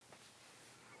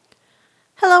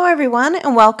Hello, everyone,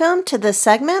 and welcome to this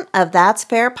segment of That's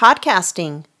Fair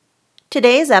Podcasting.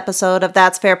 Today's episode of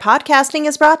That's Fair Podcasting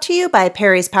is brought to you by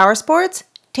Perry's Power Sports,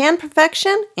 Tan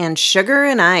Perfection, and Sugar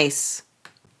and Ice.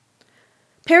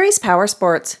 Perry's Power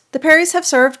Sports. The Perrys have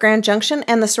served Grand Junction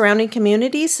and the surrounding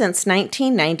communities since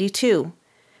 1992.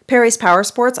 Perry's Power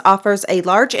Sports offers a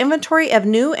large inventory of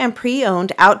new and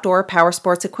pre-owned outdoor power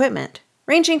sports equipment,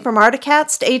 ranging from Arctic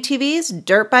Cats to ATVs,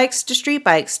 dirt bikes to street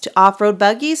bikes, to off-road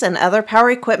buggies and other power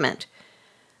equipment.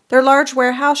 Their large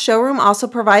warehouse showroom also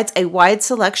provides a wide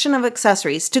selection of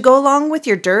accessories to go along with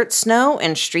your dirt, snow,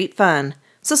 and street fun.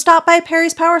 So stop by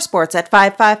Perry's Power Sports at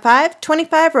 555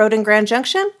 25 Road in Grand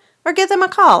Junction or give them a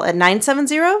call at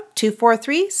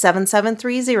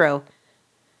 970-243-7730.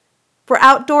 For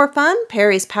outdoor fun,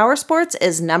 Perry's Power Sports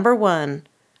is number one.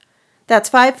 That's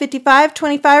 555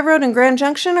 25 Road in Grand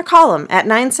Junction or call them at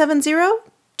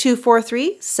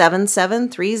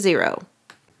 970-243-7730.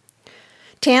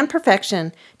 Tan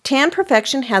Perfection. Tan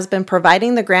Perfection has been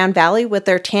providing the Grand Valley with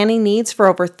their tanning needs for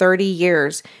over 30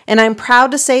 years, and I'm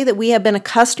proud to say that we have been a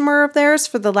customer of theirs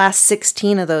for the last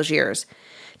 16 of those years.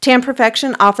 Tan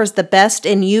Perfection offers the best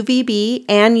in UVB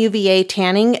and UVA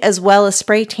tanning as well as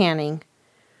spray tanning.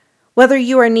 Whether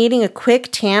you are needing a quick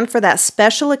tan for that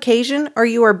special occasion or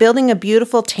you are building a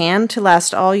beautiful tan to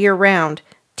last all year round,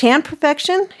 Tan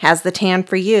Perfection has the tan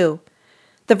for you.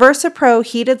 The Versa Pro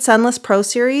Heated Sunless Pro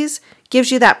Series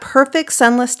gives you that perfect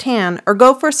sunless tan, or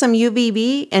go for some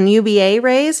UVB and UVA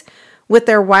rays with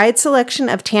their wide selection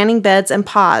of tanning beds and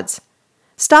pods.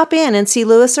 Stop in and see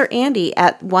Lewis or Andy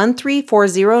at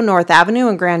 1340 North Avenue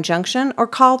in Grand Junction or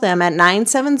call them at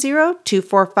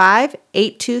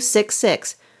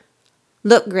 970-245-8266.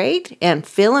 Look great and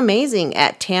feel amazing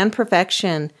at Tan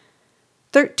Perfection.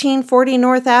 1340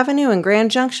 North Avenue in Grand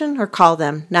Junction or call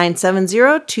them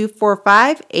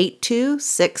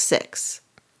 970-245-8266.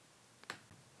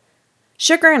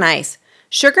 Sugar and Ice.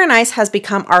 Sugar and Ice has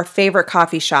become our favorite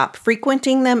coffee shop,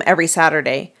 frequenting them every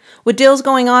Saturday. With deals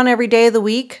going on every day of the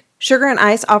week, Sugar and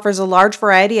Ice offers a large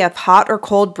variety of hot or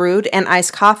cold brewed and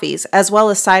iced coffees, as well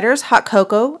as ciders, hot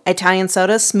cocoa, Italian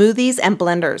sodas, smoothies, and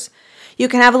blenders. You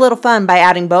can have a little fun by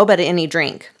adding boba to any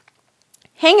drink.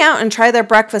 Hang out and try their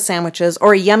breakfast sandwiches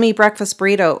or a yummy breakfast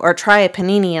burrito, or try a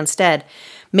panini instead.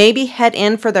 Maybe head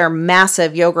in for their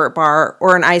massive yogurt bar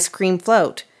or an ice cream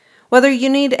float. Whether you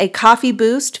need a coffee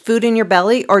boost, food in your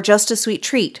belly, or just a sweet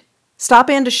treat, stop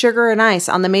into Sugar and Ice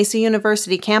on the Mesa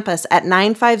University campus at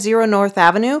 950 North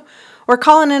Avenue or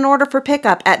call in an order for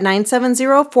pickup at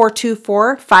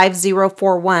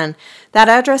 970-424-5041. That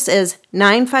address is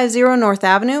 950 North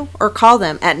Avenue or call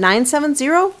them at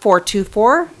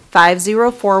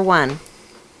 970-424-5041.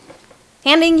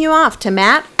 Handing you off to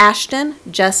Matt, Ashton,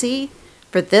 Jesse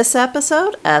for this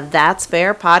episode of That's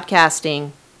Fair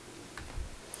Podcasting.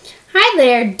 Hi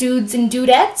there, dudes and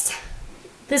dudettes.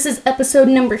 This is episode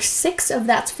number 6 of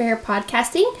That's Fair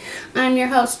Podcasting. I'm your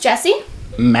host, Jesse.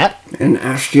 Matt. And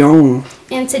Ashton.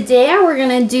 And today we're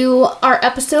going to do our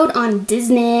episode on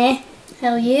Disney.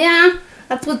 Hell yeah.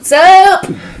 That's what's up.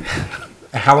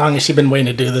 How long has she been waiting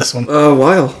to do this one? A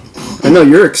while. I know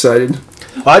you're excited.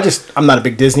 Well, I'm not a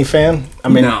big Disney fan.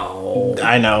 No.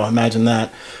 I know, imagine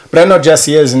that. But I know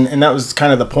Jessie is, and that was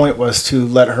kind of the point, was to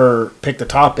let her pick the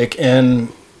topic, and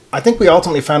I think we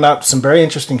ultimately found out some very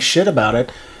interesting shit about it,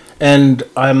 and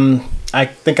I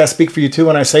think I speak for you too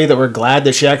when I say that we're glad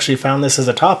that she actually found this as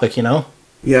a topic, you know?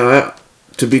 Yeah,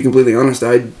 to be completely honest,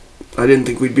 I didn't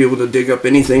think we'd be able to dig up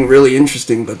anything really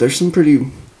interesting, but there's some pretty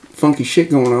funky shit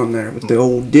going on there with the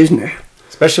old Disney.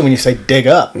 Especially when you say dig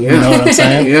up, yeah. You know what I'm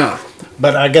saying? Yeah.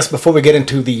 But I guess before we get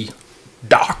into the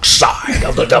dark side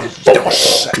of the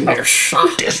divorce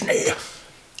of Disney,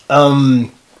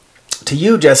 to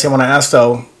you, Jesse, I want to ask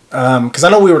though, because I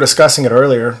know we were discussing it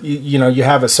earlier. You know, you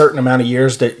have a certain amount of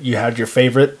years that you had your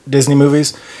favorite Disney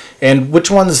movies, and which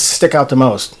ones stick out the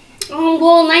most?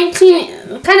 Well,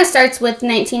 kind of starts with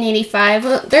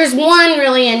 1985. There's one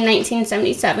really in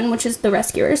 1977, which is The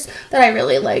Rescuers, that I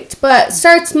really liked. But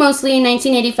starts mostly in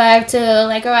 1985 to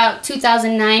like about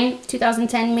 2009,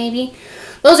 2010 maybe.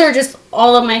 Those are just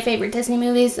all of my favorite Disney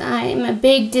movies. I'm a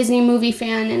big Disney movie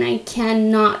fan, and I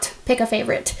cannot pick a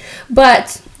favorite.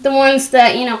 But the ones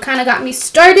that, you know, kind of got me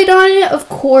started on it, of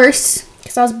course,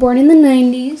 because I was born in the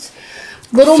 90s,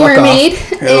 Little Mermaid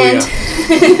and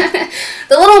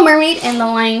The Little Mermaid and The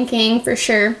Lion King for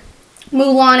sure.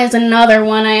 Mulan is another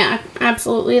one I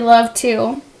absolutely love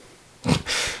too.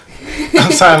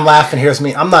 I'm sorry, I'm laughing. Here's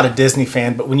me. I'm not a Disney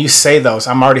fan, but when you say those,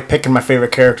 I'm already picking my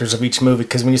favorite characters of each movie.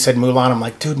 Because when you said Mulan, I'm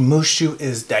like, dude, Mushu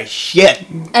is the shit.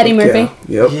 Eddie Murphy.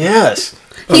 Yeah. Yep. Yes.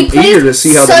 He plays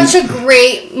such a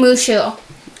great Mushu.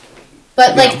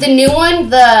 But like the new one,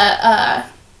 the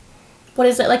what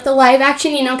is it, like the live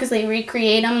action? You know, because they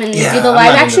recreate them and Yeah, do the I'm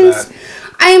live not into actions. that.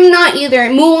 I am not either.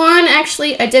 Mulan,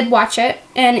 actually, I did watch it,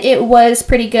 and it was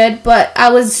pretty good, but I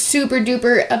was super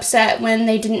duper upset when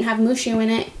they didn't have Mushu in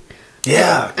it.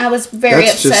 Yeah. I was very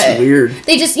That's upset. just weird.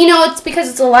 They just, you know, it's because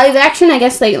it's a live action. I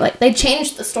guess they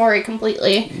changed the story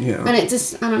completely. Yeah. And it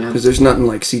just, I don't know. Because there's nothing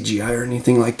like CGI or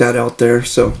anything like that out there,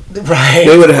 so Right.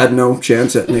 they would have had no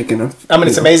chance at making a. I mean,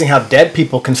 it's amazing how dead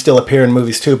people can still appear in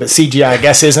movies too, but CGI, I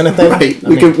guess, isn't a thing. Right,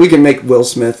 we can make Will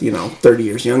Smith, 30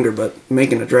 years younger, but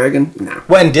making a dragon, nah.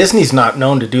 Well, and Disney's not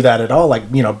known to do that at all. Like,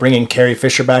 bringing Carrie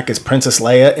Fisher back as Princess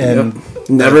Leia and Yep.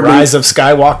 Never the been- Rise of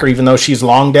Skywalker, even though she's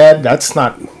long dead. That's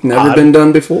not Never odd. been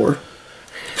done before.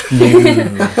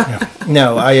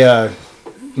 No,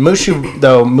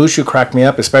 Mushu cracked me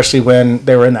up, especially when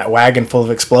they were in that wagon full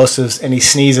of explosives, and he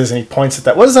sneezes and he points at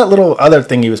that. What is that little other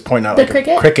thing he was pointing out? The like a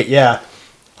cricket? Cricket, yeah.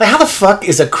 Like, how the fuck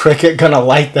is a cricket gonna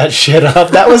light that shit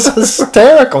up? That was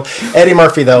hysterical. Eddie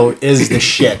Murphy, though, is the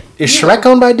shit. Is Shrek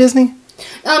owned by Disney?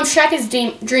 Shrek is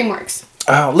DreamWorks.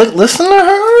 Oh, look! Listen to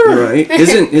her. Right?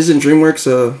 Isn't DreamWorks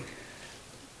a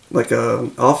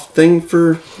off thing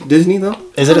for Disney though?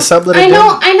 Is it a sublet? I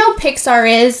know Pixar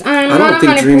is. I'm don't not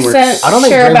think 100% DreamWorks- I don't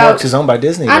think sure DreamWorks about. is owned by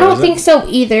Disney. I though, don't is think it? so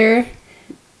either.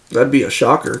 That'd be a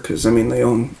shocker because they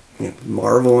own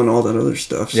Marvel and all that other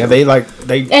stuff. So. Yeah, they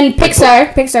And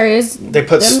Pixar is. They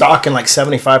put them. stock in like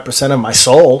 75% of my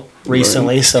soul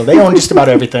recently, so they own just about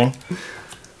everything.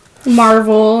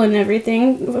 Marvel and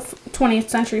everything. With 20th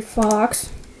Century Fox.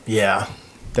 Yeah,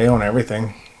 they own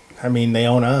everything. I mean, they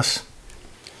own us.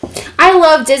 I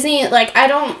love Disney. Like I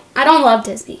don't love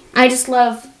Disney. I just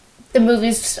love the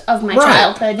movies of my Right.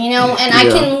 childhood, and I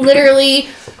Yeah. can literally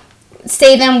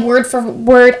say them word for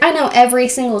word. I know every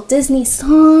single Disney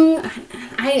song.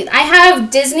 I have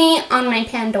Disney on my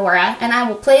Pandora, and I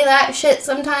will play that shit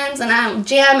sometimes, and I will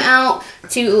jam out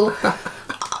to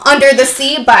Under the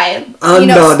Sea by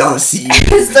Under the sea.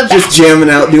 it's the Just best. jamming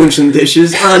out, doing some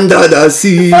dishes. Under the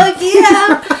sea. Fuck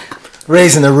yeah.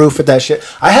 Raising the roof with that shit.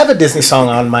 I have a Disney song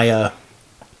on my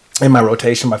in my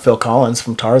rotation by Phil Collins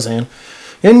from Tarzan.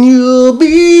 And you'll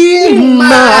be in my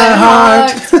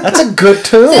heart. That's a good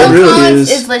tune. Phil really Collins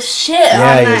is. is the shit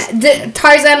Yeah, on he that.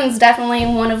 Tarzan is definitely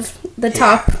one of the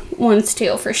top ones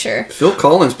too, for sure. Phil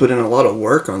Collins put in a lot of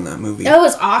work on that movie. That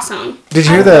was awesome. Did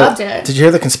you I hear loved it. Did you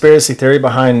hear the conspiracy theory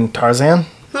behind Tarzan?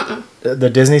 The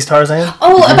Disney's Tarzan? Oh,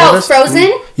 Did you hear about this? Frozen?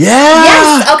 Yeah.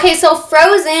 Yes. Okay, so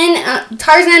Frozen,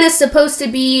 Tarzan is supposed to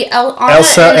be Anna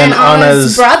Elsa and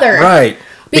Anna's brother, Right.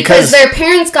 Because their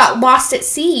parents got lost at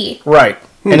sea. Right.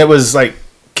 And it was like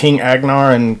King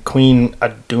Agnar and Queen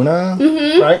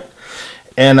Aduna, right?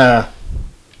 And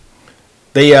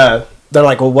they're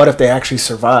like, well, what if they actually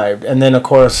survived? And then, of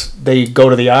course, they go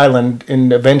to the island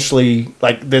and eventually,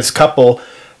 like, this couple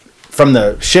from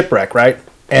the shipwreck, right?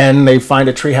 And they find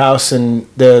a treehouse, and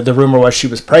the rumor was she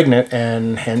was pregnant,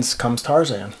 and hence comes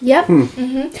Tarzan. Yep.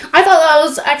 I thought that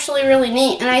was actually really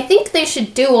neat, and I think they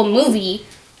should do a movie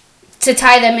to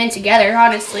tie them in together,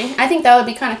 honestly. I think that would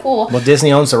be kind of cool. Well,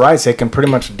 Disney owns the rights; they can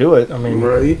pretty much do it. I mean,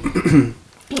 Right?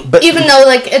 but Even though,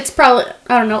 like, it's probably,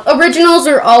 I don't know, originals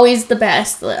are always the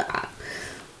best.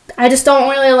 I just don't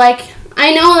really like,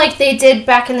 I know, like, they did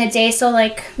back in the day, so,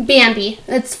 like, Bambi.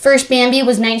 Its first Bambi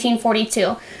was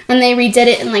 1942, and they redid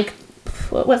it in, like,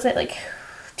 what was it, like,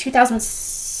 2000.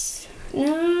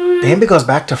 Bambi goes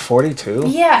back to 42.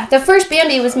 Yeah, the first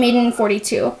Bambi was made in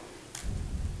 42.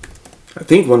 I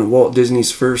think one of Walt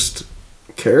Disney's first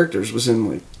characters was in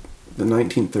like the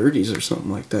 1930s or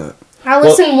something like that.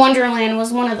 Alice in Wonderland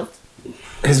was one of the...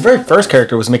 His very first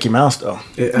character was Mickey Mouse, though.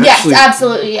 It Yes, actually,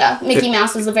 absolutely, yeah. Mickey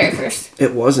Mouse was the very first.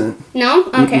 it wasn't. No?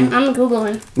 Okay, I'm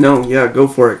Googling. No, yeah, go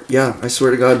for it. Yeah, I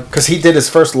swear to God. Because he did his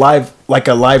first live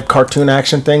cartoon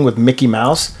action thing with Mickey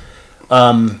Mouse.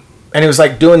 And he was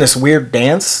like doing this weird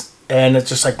dance, and it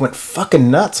just like went fucking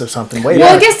nuts or something. Way Well,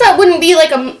 I back. guess that wouldn't be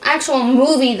like an actual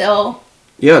movie, though.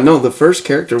 Yeah, no, the first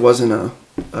character wasn't a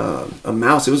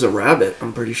mouse. It was a rabbit,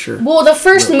 I'm pretty sure. Well, the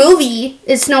first movie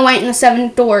is Snow White and the Seven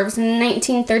Dwarfs in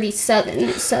 1937,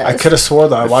 it says. I could have swore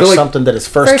that I watched like something that his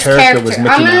first character was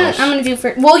Mickey Mouse. I'm gonna do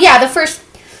first. Well, yeah, the first...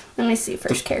 Let me see,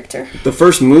 first character. The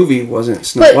first movie wasn't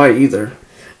Snow But- White either.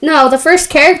 No, the first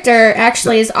character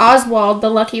actually is Oswald the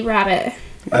Lucky Rabbit.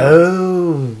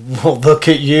 Oh, well, look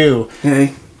at you.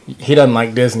 Hey, He doesn't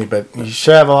like Disney, but you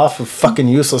should have a lot of fucking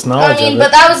useless knowledge I mean, of but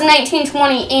it. that was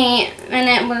 1928, and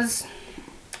it was...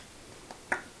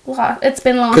 It's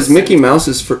been lost. because Mickey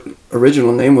Mouse's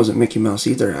original name wasn't Mickey Mouse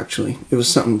either, actually. It was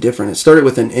something different. It started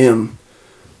with an M,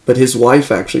 but his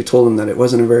wife actually told him that it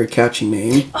wasn't a very catchy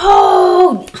name.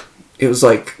 Oh! It was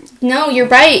like No, you're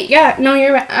right. Yeah, no,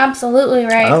 you're absolutely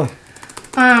right. Oh.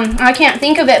 I can't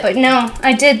think of it, but no,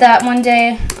 I did that one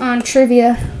day on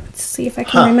trivia. Let's see if I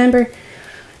can remember.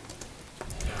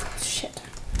 Shit.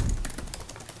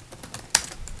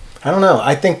 I don't know.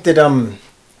 I think that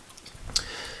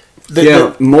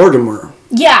Mortimer.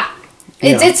 Yeah.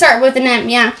 It Yeah. did start with an M,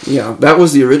 yeah. Yeah, that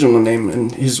was the original name,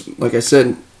 and like I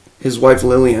said, his wife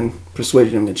Lillian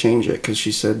persuaded him to change it because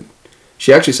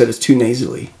she actually said it's too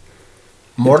nasally.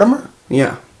 Mortimer?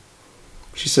 Yeah.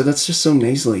 She said that's just so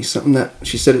nasally.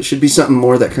 She said it should be something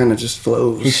more that kind of just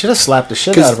flows. He should have slapped the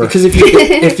shit out of her. Because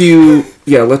if you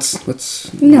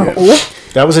let's No. yeah.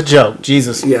 That was a joke.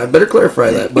 Jesus. Yeah, better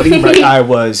clarify that, buddy. Right, I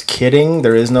was kidding.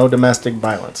 There is no domestic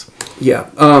violence. Yeah.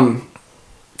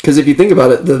 Because if you think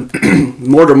about it, the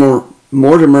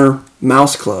Mortimer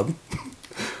Mouse Club.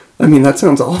 I mean, that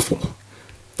sounds awful.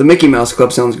 The Mickey Mouse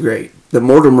Club sounds great. The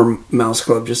Mortimer Mouse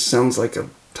Club just sounds like a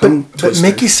tongue But twister.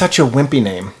 Mickey's such a wimpy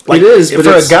name. Like, It is, but for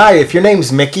it's- a guy, if your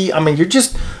name's Mickey, I mean, you're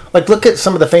just like, look at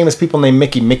some of the famous people named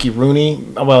Mickey. Mickey Rooney.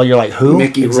 Well, you're like, who?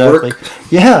 Mickey exactly. Rourke.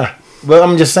 Yeah. Well,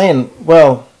 I'm just saying.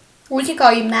 Well, We could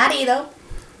call you Maddie, though.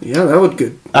 Yeah, that would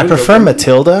good. I prefer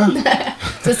Matilda.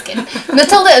 Just kidding.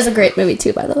 Matilda is a great movie,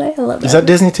 too, by the way. I love that. Is that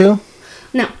Disney too?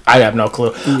 No. I have no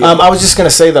clue. I was just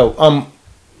gonna say though,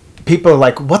 people are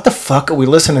like, "What the fuck are we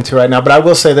listening to right now?" But I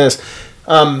will say this,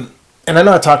 and I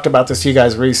know I talked about this to you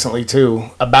guys recently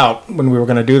too, about when we were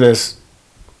gonna do this.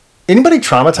 Anybody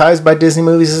traumatized by Disney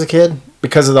movies as a kid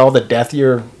because of all the death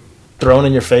you're thrown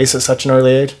in your face at such an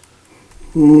early age?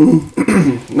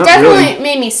 Not Definitely really.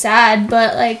 made me sad,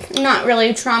 but, like, not really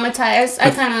traumatized.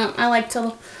 I like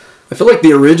to... I feel like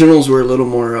the originals were a little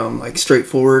more like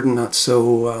straightforward and not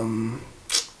so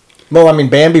Well, I mean,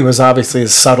 Bambi was obviously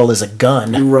as subtle as a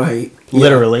gun, right.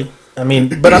 literally. I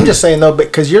mean, but I'm just saying though,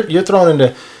 because you're thrown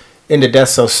into death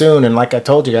so soon, and like I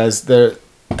told you guys,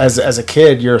 as a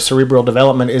kid, your cerebral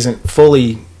development isn't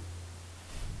fully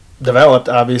developed,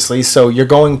 obviously. So you're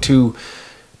going to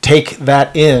take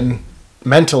that in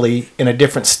mentally in a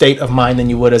different state of mind than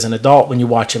you would as an adult when you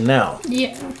watch them now.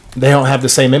 Yeah. They don't have the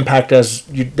same impact as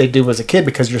they do as a kid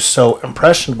because you're so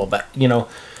impressionable back,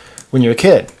 when you're a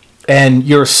kid. And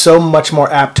you're so much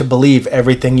more apt to believe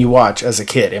everything you watch as a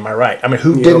kid. Am I right? I mean,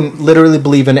 who Yep. didn't literally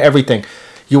believe in everything?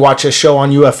 You watch a show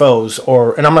on UFOs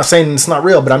and I'm not saying it's not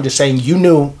real, but I'm just saying you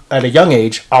knew at a young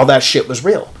age all that shit was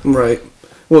real. Right.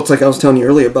 Well, it's like I was telling you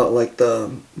earlier about like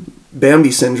the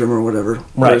Bambi syndrome or whatever.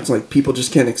 Where Right. It's like people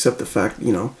just can't accept the fact,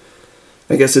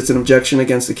 I guess it's an objection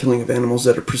against the killing of animals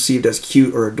that are perceived as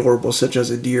cute or adorable, such as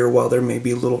a deer, while there may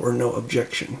be little or no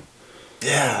objection.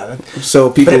 Yeah. So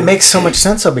people. But it makes so much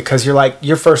sense though, because you're like,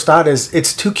 your first thought is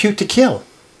it's too cute to kill.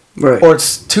 Right. Or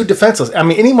it's too defenseless. I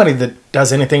mean, anybody that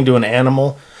does anything to an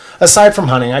animal, aside from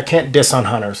hunting, I can't diss on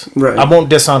hunters. Right. I won't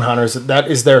diss on hunters.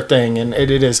 That is their thing, and it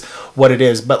is what it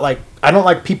is. But like, I don't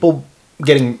like people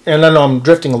getting. And I know I'm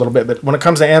drifting a little bit, but when it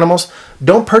comes to animals,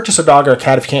 don't purchase a dog or a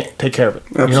cat if you can't take care of it.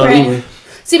 You know what I mean? Absolutely.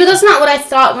 See, but that's not what I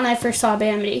thought when I first saw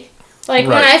Bambi. Like,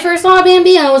 when Right. I first saw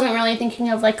Bambi, I wasn't really thinking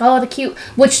of, like, oh, the cute...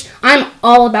 Which, I'm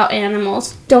all about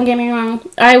animals. Don't get me wrong.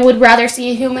 I would rather see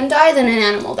a human die than an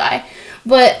animal die.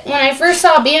 But when I first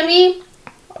saw Bambi,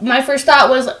 my first thought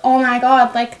was, oh my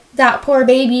god, like, that poor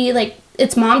baby, like,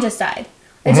 its mom just died.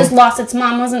 It just lost its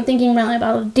mom. I wasn't thinking really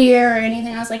about a deer or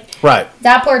anything. I was like, Right.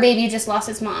 that poor baby just lost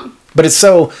its mom. But it's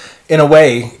so, in a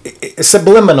way,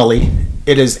 subliminally,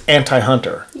 it is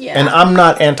anti-hunter. Yeah. And I'm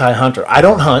not anti-hunter. I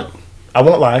don't hunt. I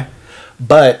won't lie.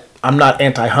 But I'm not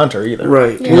anti-hunter either.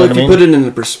 Right. Yeah. You know Well, what if I you mean? put it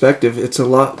into perspective, it's a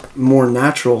lot more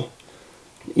natural.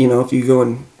 If you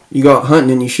go out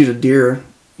hunting and you shoot a deer,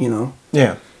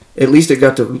 Yeah. at least it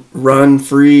got to run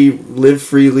free, live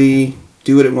freely,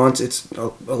 do what it wants. It's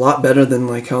a lot better than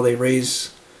like how they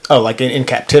raise. Oh, like in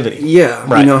captivity. Yeah,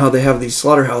 Right. you know how they have these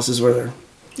slaughterhouses where they're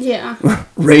Yeah.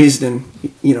 raised in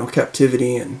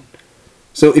captivity, and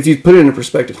so if you put it into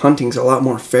perspective, hunting's a lot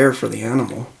more fair for the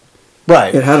animal.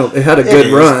 Right. It had a good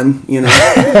is. run,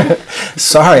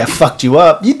 Sorry, I fucked you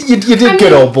up. You did I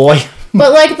good, mean- old boy.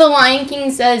 But like the Lion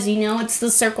King says, it's the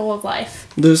circle of life.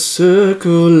 The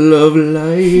circle of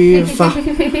life.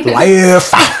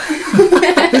 Life.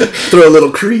 Throw a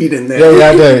little Creed in there.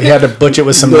 Yeah, he had to butch it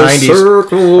with some The 90s.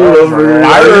 circle of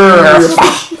life.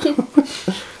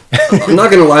 I'm not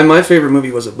gonna lie, my favorite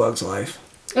movie was A Bug's Life.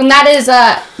 And that is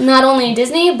not only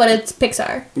Disney, but it's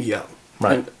Pixar. Yeah.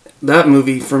 Right. And that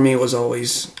movie for me was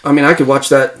always. I mean, I could watch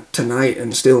that tonight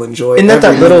and still enjoy. Isn't that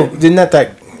every little? minute. Didn't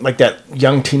that like that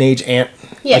young teenage ant?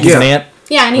 Yeah. Like he's an Yeah. ant.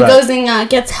 Yeah, and he Right. goes and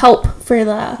gets help for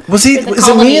the Was he? for the Was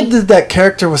it colony. me that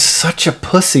character was such a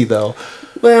pussy though?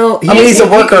 Well, I mean, he's a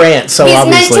worker ant, so He's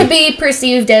obviously. meant to be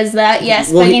perceived as that,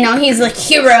 yes, Well, but he's the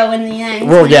hero in the end.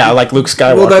 Well, yeah, like Luke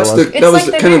Skywalker Well, that was. was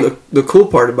like kind of the cool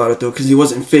part about it, though, because he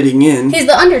wasn't fitting in He's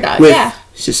the underdog, with yeah.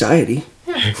 society.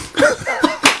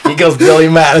 He goes Billy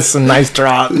Madison, nice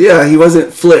drop. Yeah, he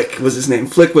wasn't. Flick was his name.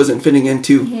 Flick wasn't fitting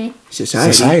into Mm-hmm.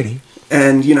 society.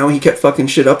 And, he kept fucking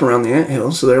shit up around the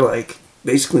anthill, so they're like,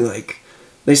 basically like,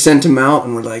 they sent him out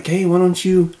and were like, hey, why don't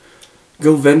you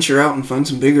go venture out and find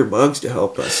some bigger bugs to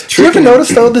help us? Do you ever notice,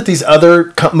 though, that these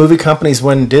other movie companies,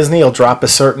 when Disney will drop a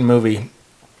certain movie,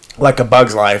 like A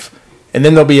Bug's Life, and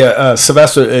then there'll be a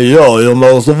Sylvester,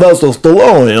 Sylvester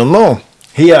Stallone,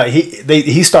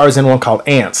 he stars in one called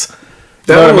Ants.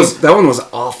 That one was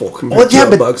awful compared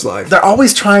to A Bug's Life. They're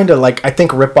always trying to, like, I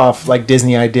think, rip off, like,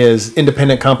 Disney ideas.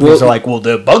 Independent companies are like, well,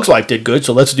 the Bug's Life did good,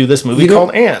 so let's do this movie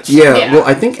called Ants. Yeah, well,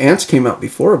 I think Ants came out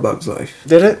before A Bug's Life.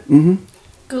 Did it? Mm-hmm.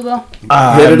 Google.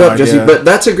 Hit it up, Jesse. But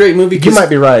that's a great movie. You might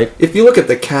be right. If you look at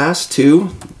the cast, too,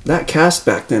 that cast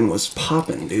back then was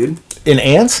popping, dude. In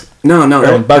Ants? No.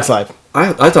 Or in Bug's Life?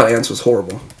 I thought Ants was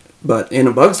horrible. But in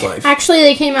A Bug's Life... Actually,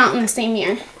 they came out in the same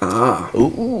year.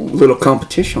 Little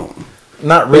competition.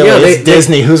 Not really. Yeah, it's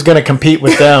Disney. Who's going to compete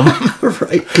with them?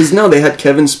 Right. Because, no, they had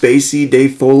Kevin Spacey,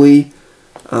 Dave Foley,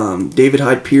 David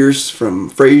Hyde Pierce from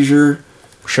Frasier.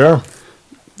 Sure.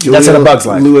 Julia That's in A Bug's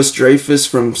Life. Louis Dreyfus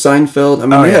from Seinfeld. I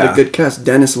mean, they had a good cast.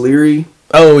 Dennis Leary.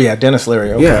 Oh, yeah, Dennis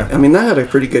Leary. Okay. Yeah, I mean, that had a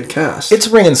pretty good cast. It's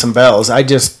ringing some bells. I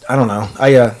don't know.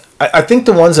 I think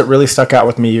the ones that really stuck out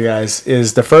with me, you guys,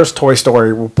 is the first Toy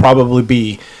Story will probably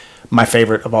be my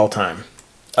favorite of all time.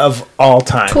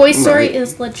 Toy Story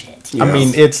is legit. Yeah.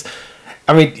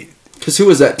 Because who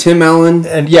was that? Tim Allen?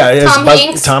 And yeah, it's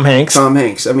Tom Hanks. Tom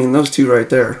Hanks. I mean, those two right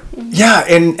there. Yeah,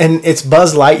 and it's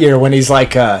Buzz Lightyear when he's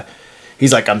like,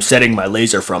 I'm setting my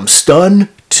laser from stun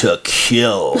to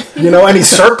kill. And he's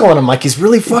circling him like he's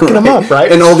really fucking him up,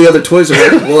 right? And all the other toys are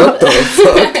like, what the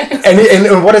fuck?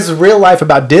 And what is real life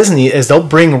about Disney is they'll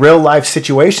bring real life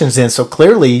situations in. So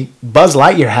clearly, Buzz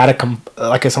Lightyear had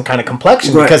some kind of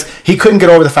complexion because he couldn't get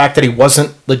over the fact that he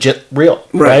wasn't legit real,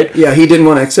 right? Yeah, he didn't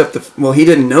want to accept he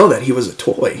didn't know that he was a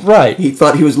toy. Right. He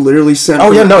thought he was literally sent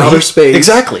from outer space.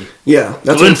 Exactly. Yeah.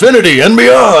 That's infinity and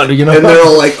beyond, And they're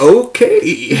all like, okay.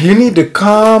 You need to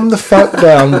calm the fuck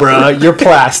down, bruh. You're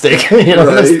plastic. Right.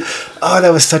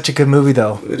 That was such a good movie,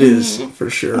 though. It is,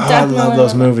 for sure. I love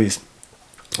those movies.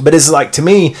 But it's like, to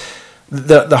me,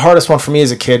 the hardest one for me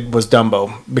as a kid was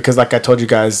Dumbo. Because like I told you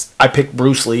guys, I picked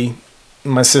Bruce Lee.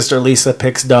 My sister Lisa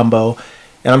picks Dumbo.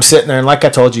 And I'm sitting there, and like I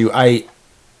told you, I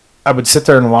would sit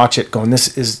there and watch it going,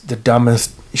 this is the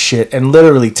dumbest shit. And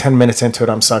literally 10 minutes into it,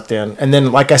 I'm sucked in. And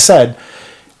then, like I said,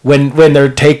 when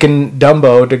they're taking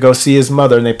Dumbo to go see his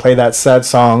mother and they play that sad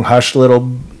song, Hush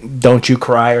Little Don't You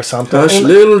Cry or something. Hush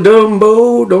little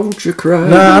Dumbo, don't you cry.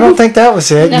 No, I don't think that was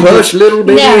it. No. Hush little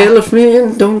baby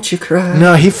elephant, don't you cry.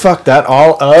 No, he fucked that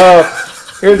all up.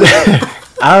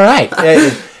 All right.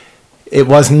 It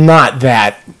was not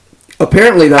that.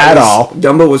 Apparently at all.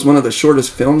 Dumbo was one of the shortest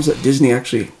films that Disney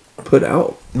actually put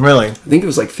out. Really? I think it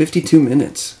was like 52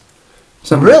 minutes.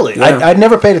 Really? Yeah. I'd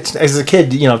never paid it as a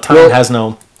kid. Time has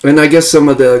no... And I guess some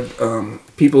of the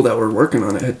people that were working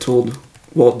on it had told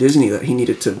Walt Disney that he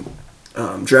needed to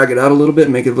drag it out a little bit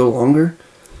and make it a little longer.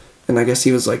 And I guess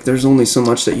he was like, there's only so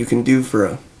much that you can do for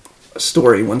a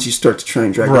story. Once you start to try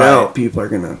and drag it out, people are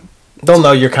going to... They'll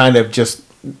know you're kind of just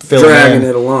dragging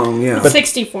it along, yeah.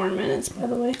 64 minutes, by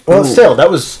the way. Well, still, that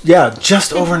was,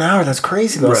 just over an hour. That's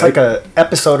crazy, though. It's like an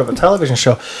episode of a television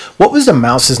show. What was the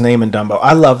mouse's name in Dumbo?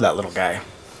 I love that little guy.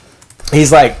 He's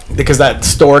like, because that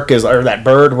stork is, or that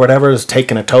bird, whatever, is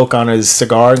taking a toke on his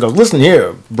cigar and goes, listen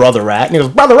here, brother rat. And he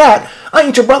goes, brother rat, I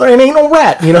ain't your brother and ain't no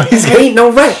rat. He's ain't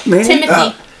no rat, man.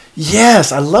 Timothy.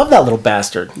 Yes, I love that little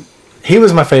bastard. He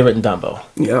was my favorite in Dumbo.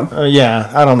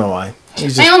 Yeah. I don't know why.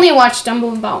 I only watched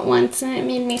Dumbo about once, and it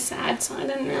made me sad, so I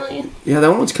didn't really... Yeah, that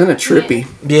one was kind of trippy.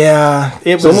 Yeah.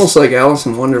 It was almost like Alice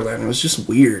in Wonderland. It was just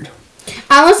weird.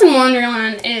 Alice in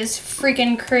Wonderland is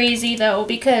freaking crazy, though,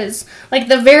 because, like,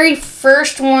 the very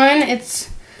first one, it's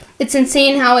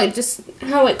insane how it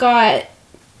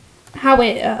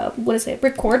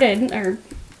recorded or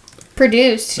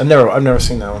produced. I've never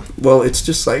seen that one. Well, it's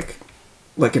just like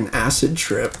an acid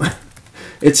trip.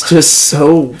 It's just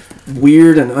so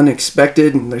weird and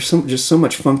unexpected, and there's just so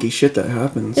much funky shit that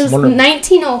happens. It was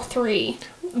 1903.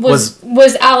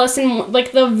 Was Alice in,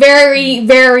 like, the very,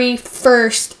 very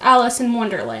first Alice in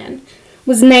Wonderland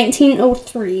was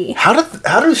 1903.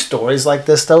 How do stories like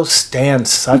this, though, stand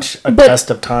such a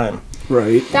test of time?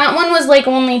 Right. That one was, like,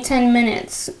 only 10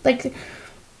 minutes. Like,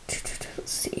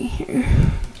 let's see here.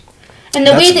 And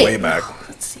the That's way way back.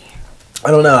 Let's see.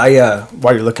 I don't know.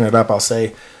 While you're looking it up, I'll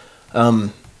say, I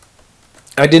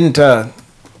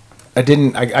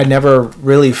never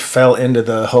really fell into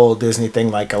the whole Disney thing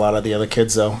like a lot of the other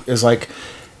kids, though. Is like,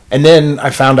 and then I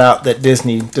found out that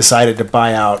Disney decided to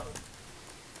buy out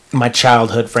my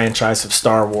childhood franchise of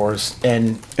Star Wars,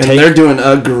 and they're doing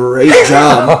a great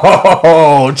job.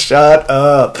 Oh, shut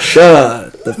up!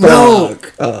 Shut the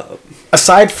fuck up.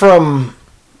 Aside from,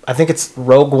 I think it's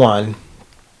Rogue One,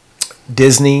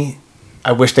 Disney.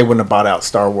 I wish they wouldn't have bought out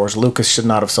Star Wars. Lucas should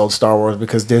not have sold Star Wars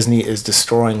because Disney is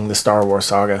destroying the Star Wars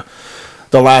saga.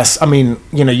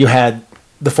 You had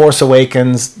The Force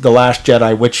Awakens, The Last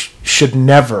Jedi, which should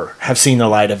never have seen the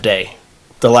light of day.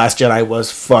 The Last Jedi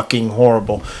was fucking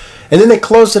horrible. And then they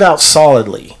closed it out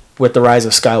solidly with The Rise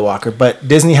of Skywalker. But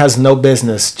Disney has no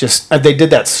business. They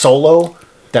did that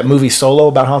movie Solo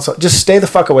about Han Solo. Just stay the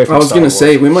fuck away from Star Wars. I was going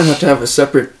to say, we might have to have a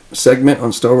separate segment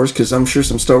on Star Wars because I'm sure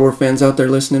some Star Wars fans out there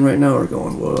listening right now are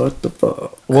going, what the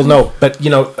fuck? Well, no, but,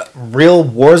 real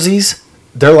Warsies,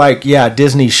 they're like, yeah,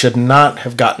 Disney should not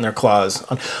have gotten their claws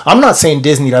on. I'm not saying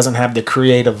Disney doesn't have the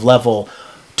creative level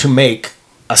to make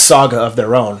a saga of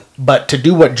their own, but to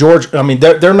do what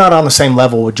they're not on the same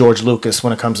level with George Lucas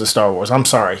when it comes to Star Wars. I'm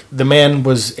sorry. The man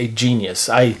was a genius.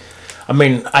 Well,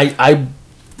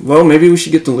 maybe we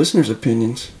should get the listeners'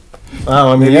 opinions.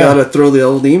 Oh, maybe I ought to throw the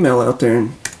old email out there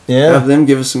and have them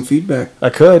give us some feedback. I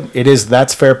could. It is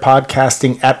That's Fair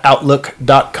Podcasting at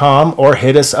Outlook.com, or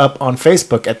hit us up on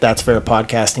Facebook at That's Fair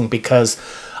Podcasting, because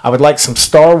I would like some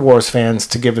Star Wars fans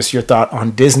to give us your thought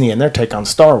on Disney and their take on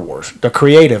Star Wars. They're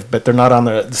creative, but they're not on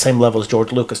the same level as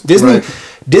George Lucas.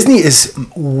 Disney is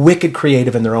wicked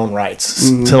creative in their own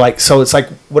rights. Mm-hmm. So it's like,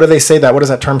 what do they say that? What is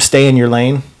that term? Stay in your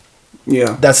lane?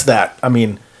 Yeah. That's that.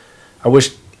 I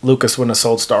wish Lucas wouldn't have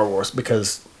sold Star Wars,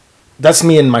 because that's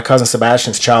me and my cousin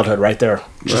Sebastian's childhood right there.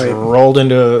 Just rolled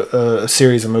into a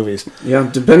series of movies. Yeah,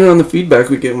 depending on the feedback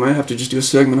we get, we might have to just do a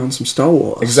segment on some Star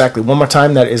Wars. Exactly. One more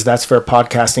time, that is That's Fair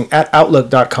Podcasting at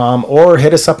Outlook.com, or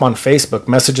hit us up on Facebook.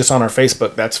 Message us on our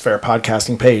Facebook That's Fair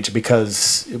Podcasting page,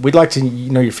 because we'd like to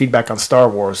know your feedback on Star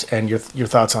Wars and your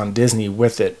thoughts on Disney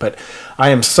with it. But I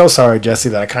am so sorry, Jesse,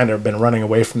 that I kind of have been running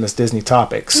away from this Disney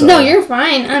topic. So. No, you're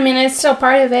fine. It's still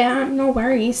part of it. No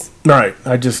worries. Right.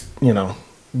 I just,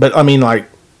 But,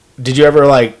 did you ever,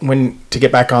 to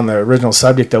get back on the original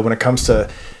subject, though, when it comes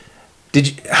to,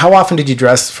 how often did you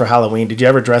dress for Halloween? Did you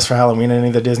ever dress for Halloween, any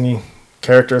of the Disney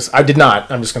characters? I did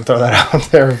not. I'm just going to throw that out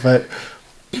there, but.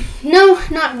 No,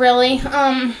 not really.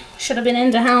 Should have been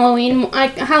into Halloween.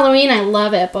 Halloween, I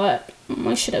love it, but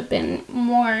I should have been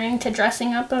more into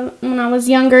dressing up when I was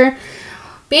younger.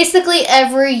 Basically,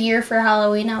 every year for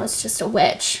Halloween, I was just a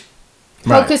witch.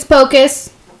 Right. Hocus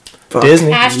Pocus. Fuck.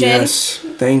 Disney. Ashton. Yes,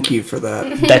 thank you for that.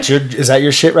 Is that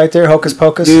your shit right there, Hocus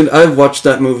Pocus? Dude, I've watched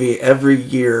that movie every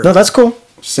year. No, that's cool.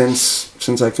 Since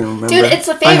I can remember. Dude, it's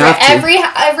a favorite.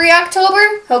 Every October,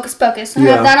 Hocus Pocus. I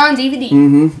have that on DVD.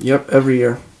 Mm-hmm. Yep, every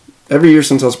year. Every year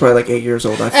since I was probably 8 years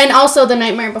old. And also The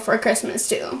Nightmare Before Christmas,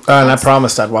 too. And I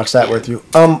promised I'd watch that with you.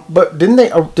 But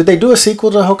did they do a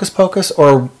sequel to Hocus Pocus,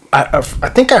 or I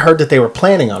think I heard that they were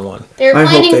planning on one. I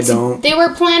hope they don't. They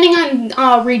were planning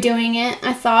on redoing it,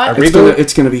 I thought.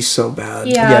 It's gonna be so bad.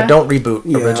 Yeah, don't reboot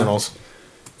originals.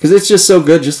 Because it's just so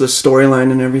good, just the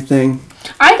storyline and everything.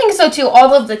 I think so too.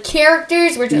 All of the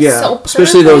characters were just so perfect.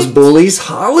 Especially those bullies.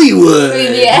 Hollywood.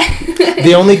 Yeah.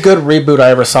 The only good reboot I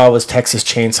ever saw was Texas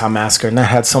Chainsaw Massacre, and that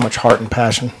had so much heart and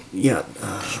passion. Yeah.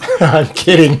 I'm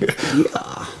kidding.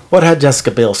 Yeah. What had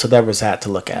Jessica Biel? So there was that to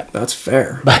look at. That's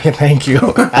fair. Thank you.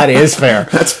 That is fair.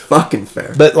 That's fucking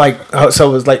fair. But so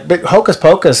it was but Hocus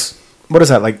Pocus, what is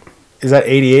that, is that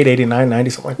 88, 89, 90,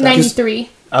 something like that? 93.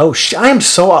 Oh, I am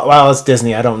so, well, it's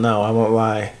Disney. I don't know. I won't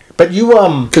lie. But you,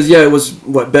 Because, it was,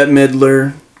 Bette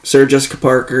Midler, Sarah Jessica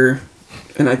Parker,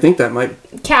 and I think that might...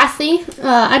 Kathy.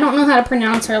 I don't know how to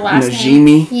pronounce her last Najimy.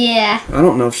 name. Yeah. I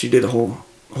don't know if she did a whole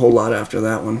lot after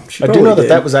that one. I do know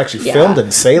that was actually filmed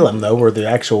in Salem, though, where the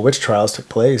actual witch trials took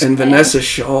place. And Vanessa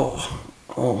Shaw.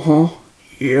 Uh-huh.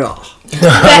 Yeah.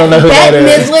 I don't know who that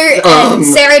is. Bette Midler and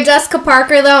Sarah Jessica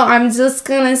Parker, though, I'm just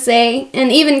gonna say,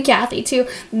 and even Kathy, too,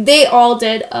 they all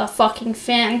did a fucking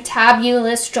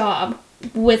fantabulous job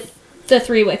with the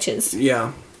Three Witches.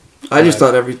 Yeah. I just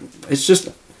thought it's just...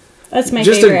 That's my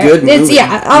just favorite. Just a good movie.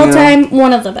 It's, all time,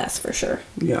 one of the best, for sure.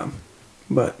 Yeah.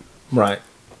 But... Right.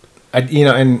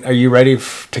 And are you ready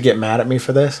to get mad at me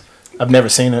for this? I've never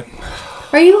seen it.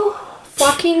 Are you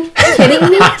fucking kidding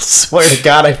me? I swear to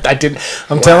God, I didn't.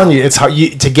 I'm telling you, it's hard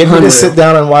to get me to sit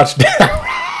down and watch.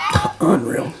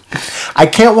 Unreal. I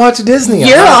can't watch Disney.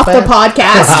 You're off the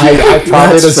podcast. I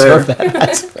probably deserve that.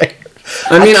 That's fair.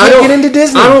 I mean, I can't don't get into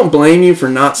Disney. I don't blame you for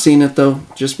not seeing it though,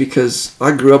 just because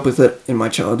I grew up with it in my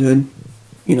childhood.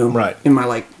 You know, Right. In my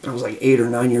I was like 8 or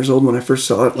 9 years old when I first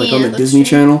saw it, Yeah, on the that's Disney true.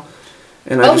 Channel,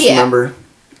 and I Oh, just yeah. remember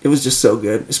it was just so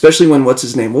good, especially when what's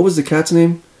his name? What was the cat's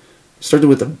name? Started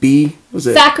with a B. Was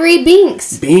it Thackeray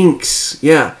Binks. Binks?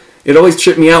 Yeah. It always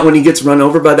tripped me out when he gets run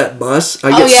over by that bus. I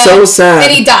get Oh, yeah. so sad.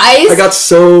 And he dies. I got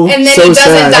so And then so he doesn't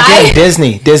sad. die. Again,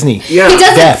 Disney. Yeah. He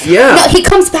doesn't. Death. Yeah. No, he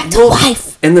comes back to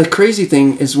life. And the crazy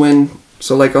thing is when,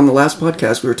 so like on the last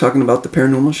podcast, we were talking about the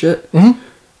paranormal shit. Mm-hmm.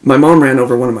 My mom ran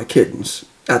over one of my kittens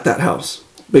at that house.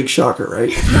 Big shocker, right?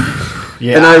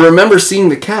 Yeah. And I remember seeing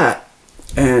the cat,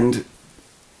 and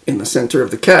in the center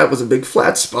of the cat was a big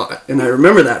flat spot. And I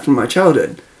remember that from my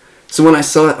childhood. So when I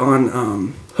saw it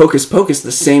on Hocus Pocus,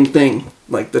 the same thing.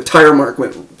 Like the tire mark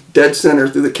went dead center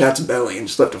through the cat's belly and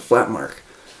just left a flat mark.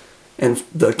 And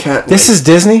the cat... This is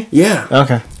Disney? Yeah.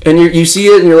 Okay. And you see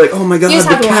it and you're like, oh my god, You just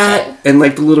the have to watch cat. it. And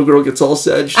like the little girl gets all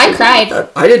sad. She's I like, cried. "Oh,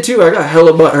 I did too. I got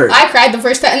hella butthurt. I cried the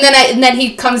first time, and then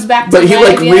he comes back to But he life.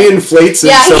 like reinflates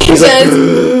Yeah, himself. he He's like, does.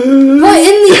 But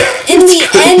in the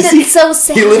end, crazy. it's so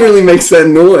sad. he literally makes that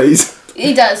noise.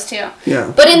 He does too.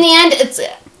 Yeah. But in the end,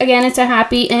 it's a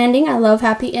happy ending. I love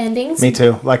happy endings. Me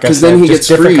too. Like I 'Cause said, then he just gets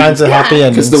different freed. kinds of Yeah. happy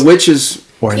endings. Because the witches...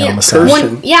 Or Yeah. Messiah.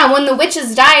 When the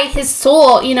witches die, his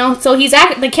soul, so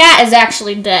the cat is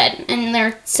actually dead, and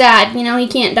they're sad, he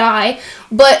can't die,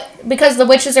 but because the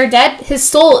witches are dead, his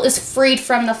soul is freed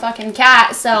from the fucking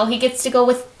cat, so he gets to go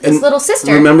with his And little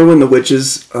sister. Remember when the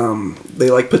witches,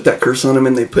 they like put that curse on him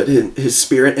and they put his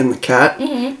spirit in the cat?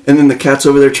 Mm-hmm. And then the cat's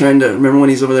over there remember when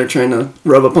he's over there trying to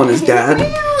rub up on his dad?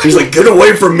 He's like, get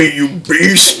away from me, you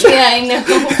beast! Yeah, I know.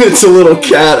 It's a little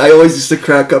cat. I always used to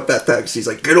crack up at that because he's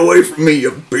like, get away from me,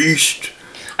 you beast!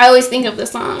 I always think of the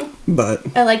song. But,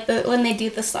 I like when they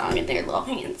do the song in their little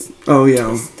hands. oh yeah.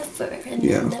 The fur and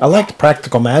Yeah. the- I liked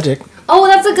Practical Magic. Oh,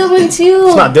 that's a good one too.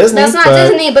 It's not Disney, That's not but-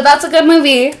 Disney, but that's a good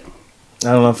movie.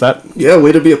 I don't know if that... Yeah,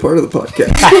 way to be a part of the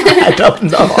podcast. I don't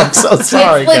know. I'm so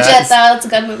sorry, It's legit guys. though. That's a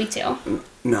good movie too.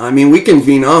 No, I mean, we can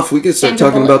veer off. We could start Sandra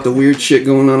talking Bullock. about the weird shit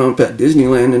going on up at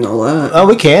Disneyland and all that. Oh,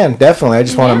 we can, definitely. I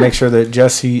just want Yeah. to make sure that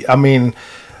Jesse... I mean...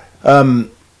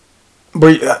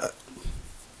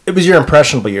 it was your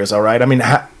impressionable years, all right? I mean,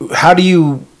 how do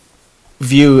you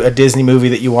view a Disney movie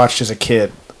that you watched as a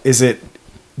kid? Does it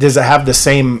have the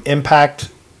same impact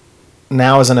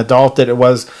now as an adult that it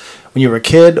was when you were a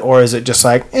kid, or is it just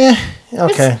like,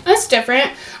 okay? It's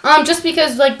different. Just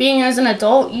because like being as an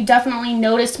adult, you definitely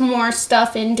notice more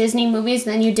stuff in Disney movies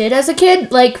than you did as a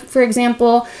kid. Like for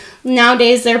example,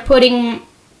 nowadays they're putting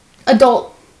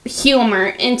adult humor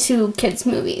into kids'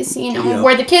 movies. Yeah.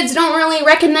 Where the kids don't really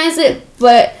recognize it,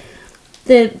 but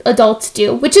the adults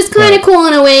do, which is kind of cool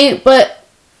in a way. But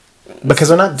Because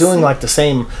they're not doing like the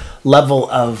same level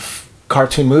of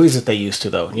cartoon movies that they used to,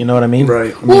 though. You know what I mean?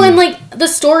 Right. well, and like the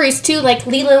stories too, like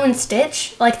Lilo and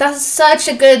Stitch, like that's such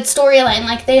a good storyline.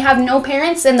 Like they have no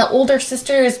parents, and the older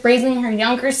sister is raising her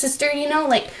younger sister.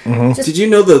 Just Did you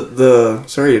know the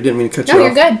sorry, I didn't mean to cut No,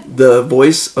 you you're off. good. The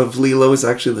voice of Lilo is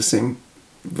actually the same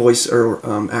voice or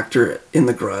actor in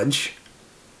The Grudge.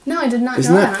 No, I did not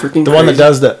Isn't know that that. freaking The one that crazy?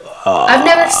 does the... I've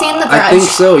never seen The Grudge. I think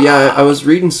so. Yeah, I was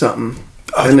reading something.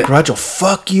 Oh, And the Grudge will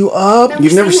fuck you up. Never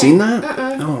You've never seen seen it.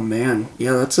 that? Oh man,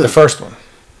 yeah, that's The first one.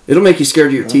 It'll make you scared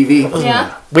of your TV.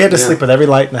 Yeah. We had to Yeah. sleep with every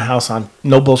light in the house on.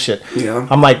 No bullshit. Yeah.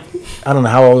 I'm like, I don't know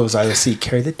how old was I to see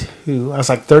Carry the Two. I was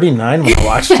like 39 when I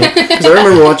watched it. Because I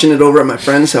remember watching it over at my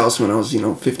friend's house when I was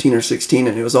 15 or 16,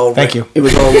 and it was all Thank you. It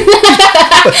was all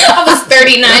I was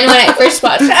 39 when I first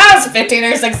watched it. I was 15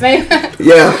 or 16.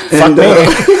 yeah, Fuck and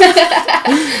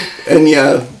me. and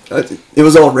yeah, it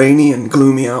was all rainy and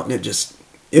gloomy out, and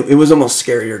it was almost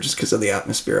scarier just because of the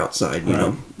atmosphere outside. You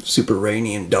know, super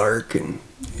rainy and dark, and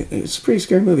it's a pretty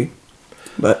scary movie.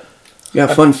 But yeah,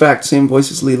 fun fact: same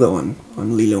voice as Lilo on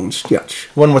Lilo and Stitch.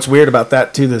 What's weird about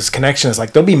that too, this connection is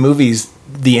like there'll be movies,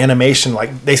 the animation,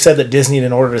 like they said that Disney,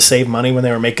 in order to save money when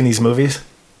they were making these movies,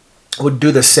 would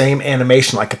do the same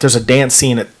animation. Like if there's a dance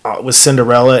scene with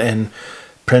Cinderella and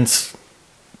Prince.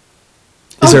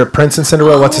 Is there a Prince in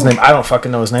Cinderella? What's his name? I don't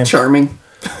fucking know his name. Charming.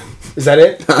 Is that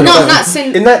it? No, not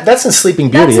Sin. That's in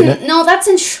Sleeping Beauty, isn't it? No, that's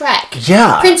in Shrek.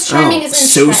 Yeah. Prince Charming is in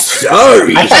So Shrek.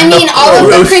 sorry. I mean,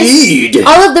 Proceed.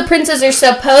 all of the princes are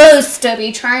supposed to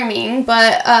be charming,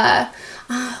 but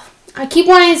I keep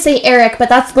wanting to say Eric, but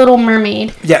that's Little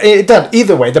Mermaid. Yeah, it does.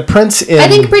 Either way, the Prince in... I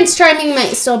think Prince Charming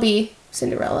might still be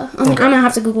Cinderella. I'm gonna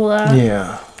have to Google that.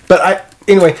 Yeah. But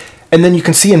anyway, and then you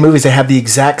can see in movies they have the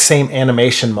exact same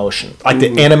animation motion. Like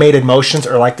the animated motions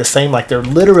are like the same, like they're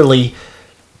literally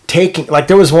taking, like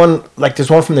there's one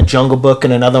from the Jungle Book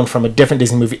and another one from a different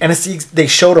Disney movie, and they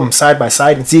showed them side by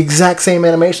side, and it's the exact same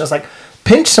animation. I was like,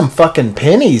 pinch some fucking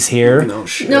pennies here. No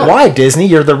shit. No. Why, Disney?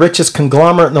 You're the richest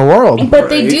conglomerate in the world. But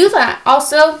they Right. do that.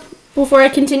 Also, before I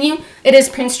continue, it is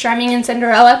Prince Charming and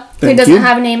Cinderella. He Thank doesn't you.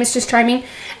 have a name, it's just Charming.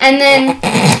 And then,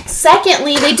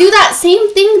 secondly, they do that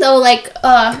same thing, though, like,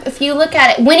 if you look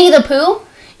at it, Winnie the Pooh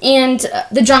and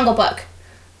The Jungle Book.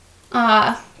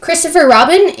 Christopher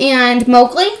Robin and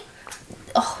Mowgli.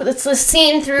 Oh, that's the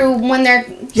scene through when they're...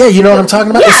 Yeah, you know what I'm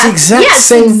talking about? It's the exact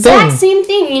same thing. Same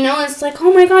thing, you know? It's like,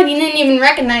 oh my god, you didn't even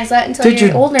recognize that until Dude, you're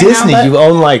you're older Disney. now. But You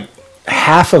own like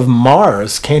half of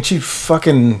Mars. Can't you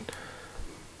fucking...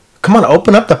 Come on,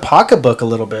 open up the pocketbook a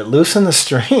little bit. Loosen the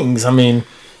strings. I mean...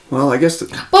 Well, I guess.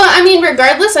 But, I mean,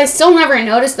 regardless, I still never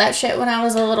noticed that shit when I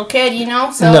was a little kid, you know?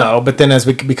 So No, but then as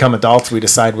we become adults, we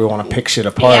decide we want to pick shit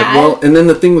apart. Yeah. Well, and then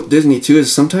the thing with Disney too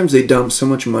is sometimes they dump so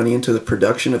much money into the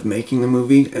production of making the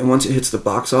movie, and once it hits the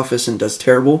box office and does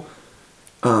terrible,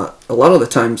 a lot of the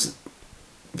times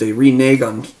they renege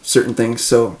on certain things.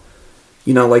 So,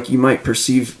 you know, like you might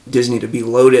perceive Disney to be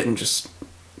loaded and just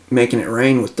making it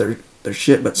rain with their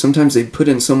shit, but sometimes they put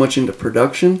in so much into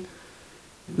production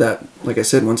that, like I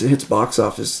said, once it hits box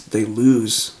office, they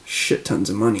lose shit tons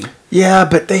of money. Yeah,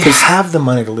 but they have the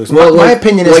money to lose. Well, my like,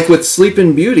 opinion is... like with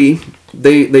Sleeping Beauty,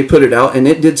 they put it out and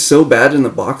it did so bad in the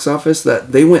box office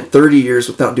that they went 30 years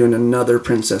without doing another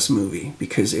princess movie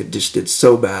because it just did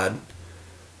so bad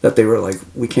that they were like,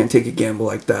 we can't take a gamble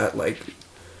like that. Like,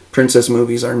 princess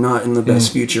movies are not in the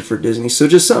best future for Disney. So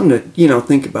just something to, you know,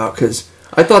 think about, because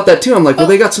I thought that too. I'm like, well,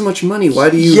 they got so much money. Why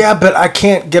do you... Yeah, but I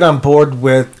can't get on board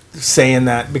with saying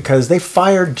that because they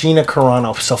fired Gina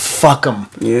Carano, so fuck them.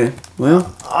 Yeah,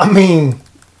 well... I mean,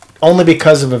 only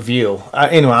because of A View.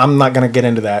 Anyway, I'm not going to get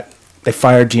into that. They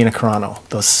fired Gina Carano.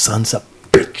 Those sons of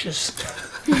bitches.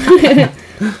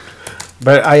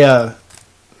 But I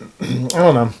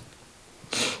don't know.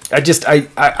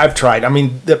 I've tried. I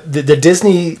mean, the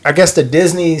Disney, I guess the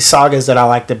Disney sagas that I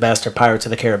like the best are Pirates of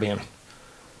the Caribbean.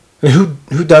 Who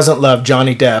doesn't love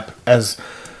Johnny Depp as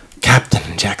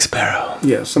Captain Jack Sparrow?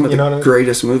 Yeah, some of You know the what I mean?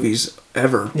 greatest movies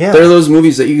ever. Yeah. They're those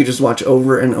movies that you could just watch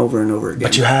over and over and over again.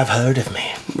 But you have heard of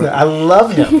me. I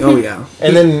love him. Oh, yeah.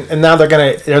 And now are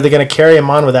they gonna carry him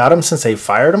on without him since they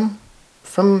fired him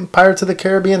from Pirates of the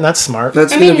Caribbean? That's smart.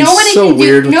 That's I going mean, to be nobody so can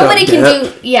weird do. without Nobody can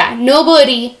Depp. do. Yeah,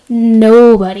 nobody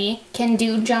can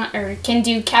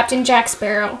do Captain Jack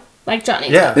Sparrow like Johnny.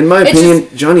 Yeah. Depp. In my It's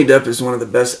opinion, Johnny Depp is one of the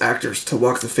best actors to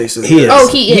walk the face of the He earth. is. Oh,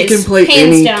 he He is. can play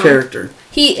Hands any down. character.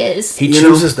 He is. He you know?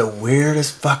 chooses the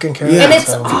weirdest fucking character. Yeah. And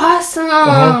it's awesome.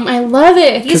 I love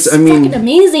it. He's 'Cause, I mean- fucking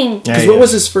amazing. Yeah, Because he what is.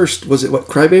 was his first? Was it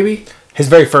Crybaby? His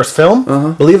very first film,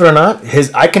 believe it or not,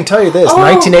 I can tell you this, Oh.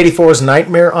 1984's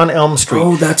Nightmare on Elm Street.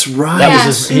 Oh, that's right. That Yeah.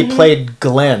 was he played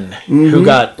Glenn, who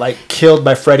got like killed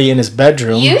by Freddy in his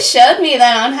bedroom. You showed me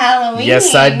that on Halloween.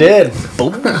 Yes, I did.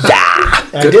 Boom. Yeah.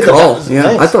 I Good did that. call. That was Yeah,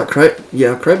 nice. I thought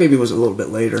Crybaby was a little bit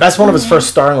later. That's one of his first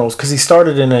starring roles because he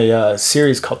started in a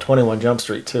series called 21 Jump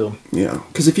Street too. Yeah,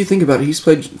 because if you think about it, he's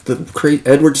played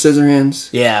Edward Scissorhands,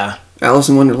 Yeah. Alice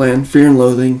in Wonderland, Fear and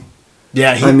Loathing.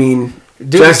 Yeah. He, I mean,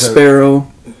 Dude Jack was a-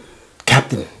 Sparrow,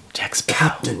 Captain Jack Sparrow.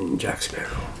 Captain Jack Sparrow.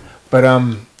 But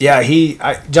yeah,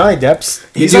 Johnny Depp's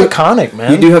he's You do- iconic,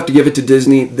 man. You do have to give it to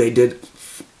Disney. They did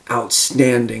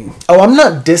outstanding Oh, I'm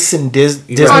not dissing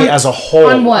Disney On- as a whole.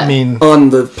 on what? I mean, on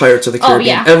the Pirates of the Caribbean.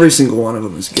 yeah. Every single one of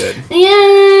them is good.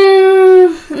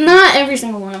 Yeah, not every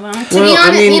single one of them. To be Well, I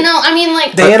honest, mean- I mean,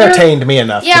 like they entertained me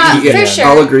enough. to Yeah, keep for getting sure. in.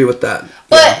 I'll agree with that.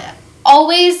 But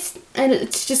always, and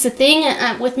it's just a thing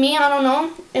with me. I don't know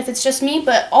if it's just me,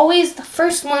 but always the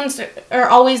first ones are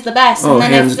always the best. Oh, And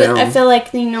then hands down. I feel like,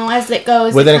 you know, as it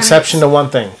goes, With it an kinda exception to one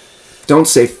thing. Don't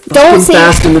say Don't fucking say-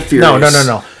 Fast and the Furious.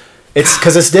 No. It's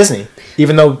because it's Disney.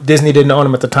 Even though Disney didn't own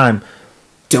them at the time.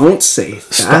 Don't say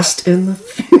Fast and the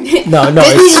No.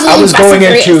 Disney's I was Fast and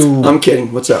going Furious. into I'm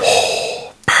kidding. What's up?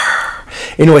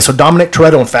 anyway. So Dominic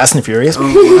Toretto in Fast and the Furious. Oh,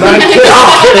 No, I'm kidding.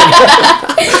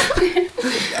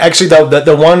 Actually, though,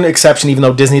 the one exception, even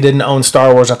though Disney didn't own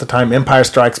Star Wars at the time, Empire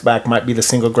Strikes Back might be the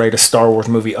single greatest Star Wars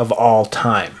movie of all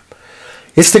time.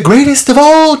 It's the greatest of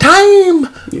all time.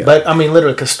 Yeah. But I mean,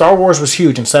 literally, because Star Wars was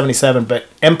huge in '77, but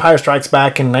Empire Strikes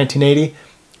Back in 1980,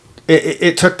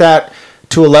 it took that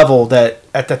to a level that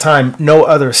at the time no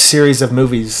other series of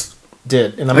movies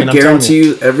did. And I mean, I I'm telling guarantee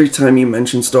you, every time you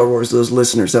mention Star Wars, those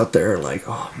listeners out there are like,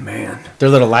 "Oh man." their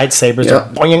little lightsabers Yeah. are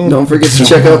boing. Don't forget to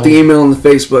check out the email and the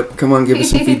Facebook. Come on, give us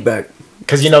some feedback.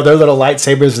 Because, you know, their little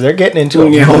lightsabers, they're getting into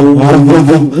it.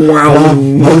 Wow.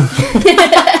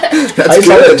 I used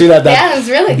to have to do that. Yeah, it was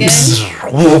really good.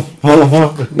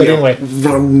 But anyway,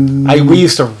 we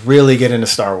used to really get into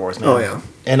Star Wars, man. Oh, yeah.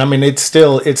 And I mean,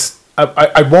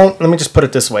 I won't, let me just put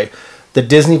it this way. The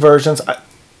Disney versions,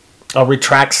 I'll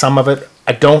retract some of it.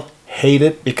 I don't hate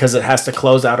it because it has to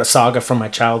close out a saga from my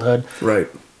childhood. Right.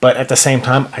 But at the same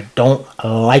time, I don't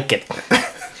like it.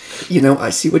 I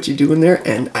see what you're doing there,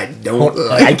 and I don't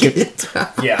like it.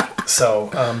 Yeah. So,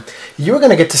 you were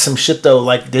going to get to some shit, though,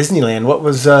 like Disneyland. What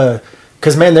was,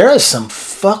 because, man, there is some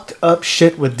fucked up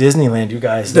shit with Disneyland, you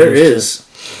guys. There is.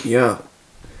 Yeah.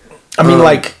 I mean,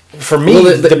 like, for me,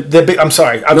 well, the big, I'm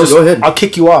sorry. Go ahead. I'll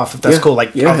kick you off if that's cool.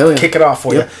 Like, I'll kick it off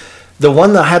for you. The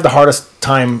one that I had the hardest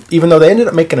time, even though they ended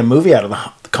up making a movie out of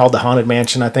called The Haunted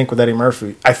Mansion, I think, with Eddie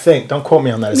Murphy. I think. Don't quote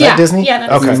me on that. Is that Disney? Yeah,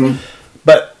 that's Disney.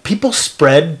 But people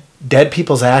spread dead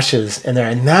people's ashes in there,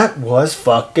 and that was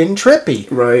fucking trippy.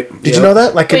 Right. Did you know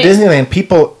that? Like at Disneyland,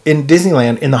 people in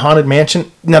Disneyland, in the Haunted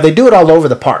Mansion, now they do it all over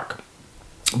the park.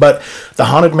 But the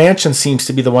Haunted Mansion seems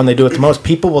to be the one they do it the most.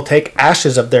 People will take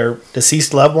ashes of their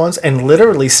deceased loved ones and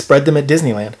literally spread them at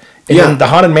Disneyland. And the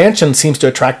Haunted Mansion seems to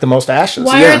attract the most ashes.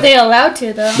 Why are they allowed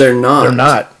to, though? They're not. They're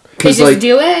not. They just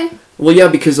do it? Well, yeah,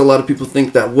 because a lot of people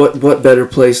think that what better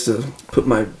place to put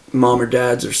my mom or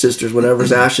dad's or sister's,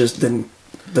 whatever's ashes than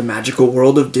the magical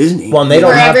world of Disney. Well, and they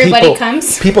don't have everybody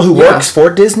comes. People who works for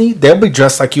Disney, they'll be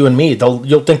dressed like you and me.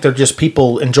 You'll think they're just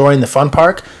people enjoying the fun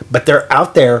park, but they're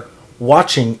out there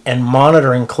watching and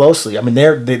monitoring closely. I mean,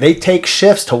 they take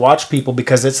shifts to watch people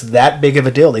because it's that big of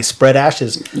a deal. They spread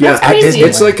ashes at Disneyland.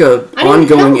 It's like a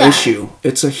ongoing issue.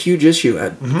 It's a huge issue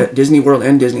at Disney World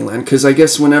and Disneyland, because I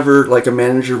guess whenever like a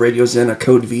manager radios in a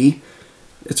code V,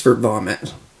 it's for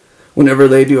vomit. Whenever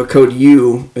they do a code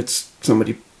U, it's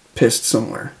somebody pissed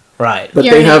somewhere. Right. But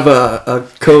they have a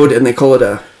code, and they call it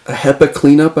a HEPA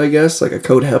cleanup, I guess, like a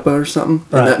code HEPA or something.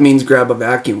 Right. And that means grab a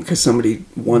vacuum because somebody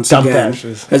has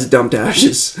dumped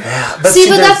ashes. Yeah, but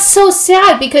that's so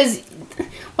sad, because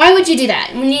why would you do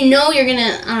that when you know you're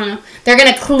gonna, I don't know, they're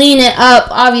gonna clean it up,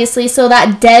 obviously, so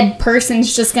that dead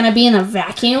person's just gonna be in a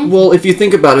vacuum? Well, if you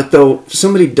think about it, though, if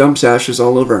somebody dumps ashes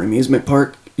all over an amusement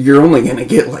park, you're only going to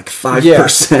get like 5%. Yeah.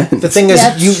 The thing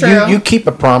is, you keep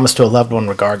a promise to a loved one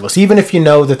regardless. Even if you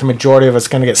know that the majority of it's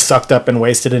going to get sucked up and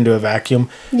wasted into a vacuum,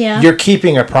 you're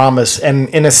keeping a promise. And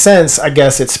in a sense, I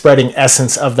guess it's spreading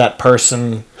essence of that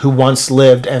person who once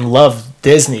lived and loved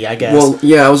Disney, I guess. Well,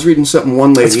 yeah, I was reading something,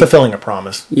 one lady... It's fulfilling a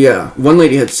promise. Yeah, one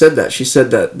lady had said that. She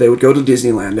said that they would go to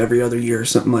Disneyland every other year or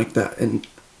something like that. And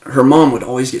her mom would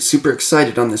always get super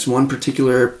excited on this one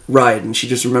particular ride. And she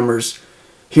just remembers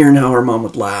hearing how her mom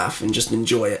would laugh and just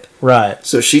enjoy it. Right.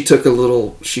 So she took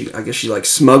I guess she like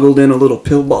smuggled in a little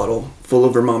pill bottle full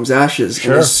of her mom's ashes.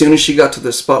 Sure. And as soon as she got to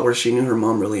the spot where she knew her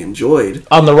mom really enjoyed...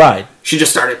 On the ride. She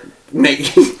just started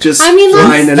making...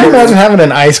 flying and imagine having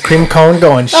an ice cream cone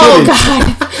going, shit. Oh,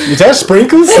 God. Is that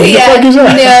sprinkles? No.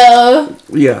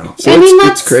 Yeah. So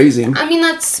it's crazy. I mean,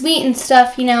 that's sweet and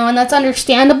stuff, and that's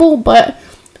understandable, but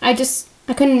I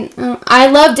couldn't... I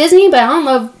love Disney, but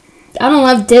I don't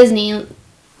love Disney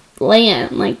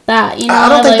land like that, I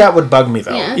don't think that would bug me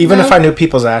though, even if I knew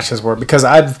people's ashes were, because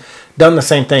I've done the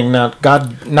same thing. Now,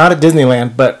 God, not at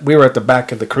Disneyland, but we were at the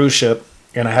back of the cruise ship,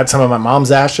 and I had some of my mom's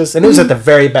ashes, and it was at the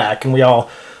very back, and we all,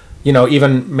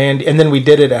 even Mandy, and then we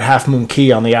did it at Half Moon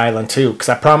Cay on the island too, because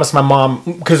I promised my mom,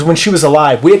 because when she was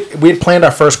alive, we had planned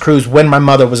our first cruise when my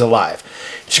mother was alive.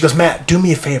 She goes, Matt, do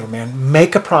me a favor, man,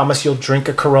 make a promise you'll drink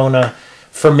a Corona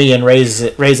for me and raise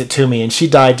it to me. And she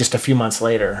died just a few months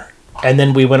later. And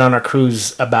then we went on our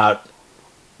cruise about,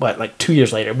 2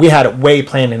 years later. We had it way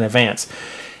planned in advance.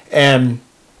 And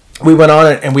we went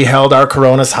on it and we held our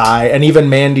Coronas high. And even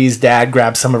Mandy's dad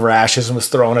grabbed some of her ashes and was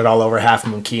throwing it all over Half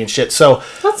Moon Cay and shit. So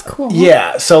that's cool.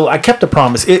 Yeah. So I kept a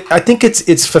promise. I think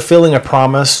it's fulfilling a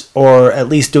promise, or at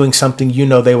least doing something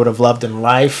they would have loved in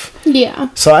life. Yeah.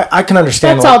 So I can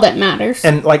understand. That's all that matters.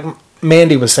 And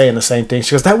Mandy was saying the same thing.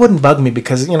 She goes, that wouldn't bug me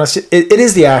because, it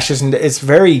is the ashes, and it's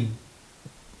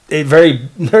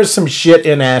there's some shit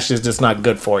in ashes that's not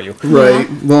good for you. Right.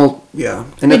 Yeah. Well, yeah.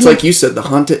 And it's like you said, the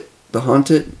haunted,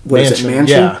 what is it,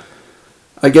 mansion? Yeah.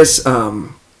 I guess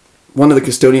one of the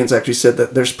custodians actually said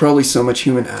that there's probably so much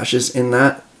human ashes in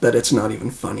that it's not even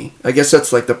funny. I guess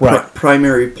that's like the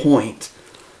primary point,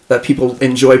 that people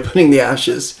enjoy putting the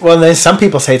ashes. Well, then some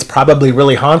people say it's probably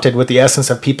really haunted with the essence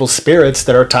of people's spirits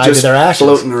that are tied to their ashes.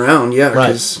 Floating around, yeah.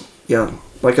 Right. Yeah,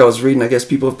 like I was reading, I guess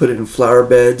people have put it in flower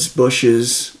beds,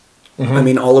 bushes. Mm-hmm. I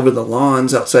mean, all over the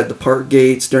lawns, outside the park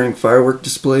gates, during firework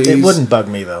displays. It wouldn't bug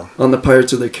me, though. On the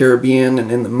Pirates of the Caribbean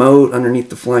and in the moat, underneath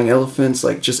the flying elephants,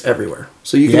 just everywhere.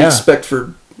 So you can expect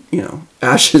for,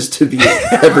 ashes to be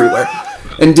everywhere.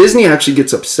 And Disney actually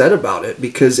gets upset about it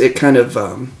because it kind of,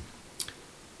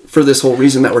 for this whole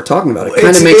reason that we're talking about, it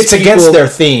kind of makes it's against their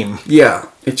theme. Yeah,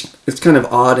 it's kind of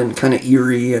odd and kind of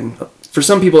eerie, and for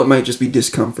some people it might just be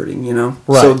discomforting, you know.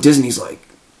 Right. So Disney's like,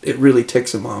 it really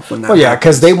ticks them off when that. Well, yeah, happens.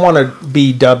 because they want to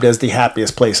be dubbed as the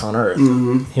happiest place on earth.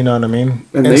 Mm-hmm. You know what I mean?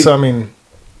 And so I mean,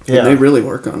 yeah, they really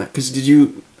work on it. Because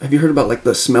have you heard about like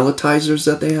the smellitizers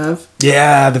that they have?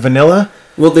 Yeah, the vanilla.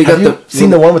 Well, they seen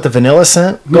the one with the vanilla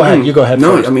scent? Go ahead. You go ahead.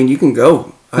 No, first. I mean you can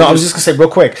go. I was just gonna say real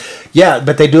quick. Yeah,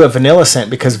 but they do a vanilla scent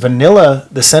because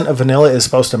the scent of vanilla is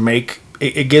supposed to make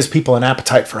it gives people an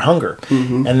appetite for hunger,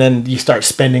 and then you start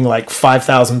spending like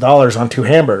 $5,000 on 2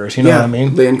 hamburgers. You know what I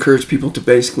mean? They encourage people to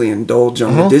basically indulge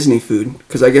on the Disney food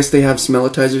because I guess they have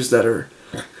smellitizers that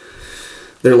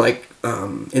they're like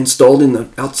installed in the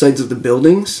outsides of the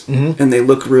buildings, and they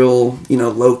look real,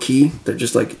 low key. They're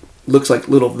just like looks like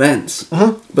little vents,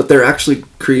 but they're actually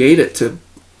created to,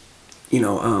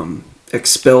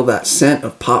 expel that scent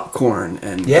of popcorn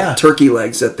and turkey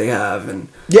legs that they have, and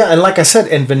like I said,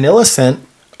 and vanilla scent,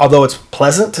 although it's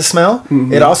pleasant to smell,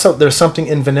 it also there's something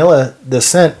in vanilla, the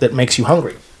scent, that makes you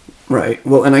hungry. Right.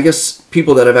 Well, and I guess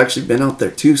people that have actually been out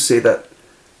there too say that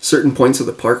certain points of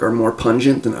the park are more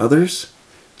pungent than others.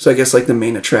 So I guess like the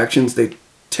main attractions, they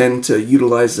tend to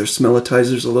utilize their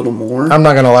smellitizers a little more. I'm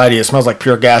not gonna lie to you, it smells like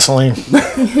pure gasoline.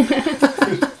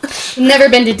 Never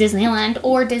been to Disneyland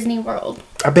or Disney World.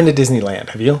 I've been to Disneyland.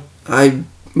 Have you?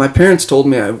 My parents told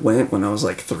me I went when I was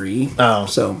like 3. Oh.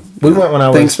 So we went when I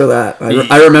was... Thanks for that.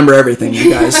 I remember everything,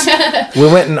 you guys. We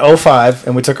went in 2005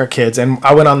 and we took our kids, and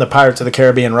I went on the Pirates of the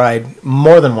Caribbean ride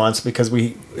more than once because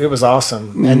it was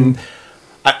awesome. And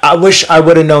I wish I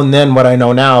would have known then what I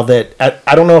know now, that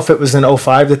I don't know if it was in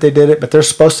 2005 that they did it, but there's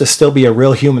supposed to still be a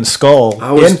real human skull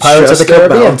in Pirates of the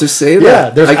Caribbean. About to say that. Yeah,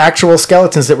 there's actual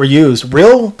skeletons that were used,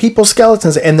 real people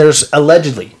skeletons, and there's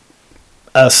allegedly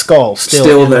a skull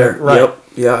still there. Right. Yep.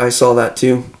 Yeah, I saw that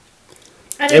too.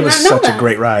 It was such a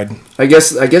great ride. I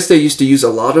guess they used to use a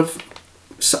lot of.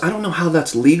 So I don't know how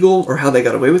that's legal or how they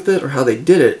got away with it or how they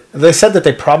did it. They said that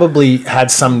they probably had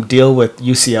some deal with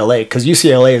UCLA because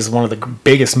UCLA is one of the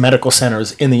biggest medical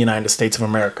centers in the United States of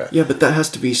America. Yeah, but that has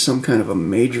to be some kind of a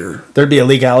major... There'd be a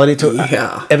legality to it.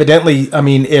 Yeah. Evidently, I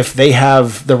mean, if they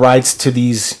have the rights to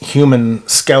these human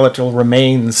skeletal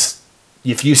remains,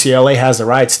 if UCLA has the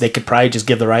rights, they could probably just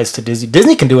give the rights to Disney.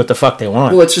 Disney can do what the fuck they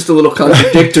want. Well, it's just a little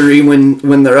contradictory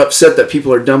when they're upset that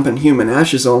people are dumping human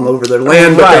ashes all over their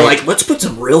land, but they're like, let's put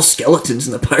some real skeletons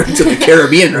in the Pirates of the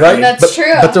Caribbean, right? That's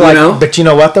true. But they're like, but you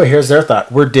know what though? Here's their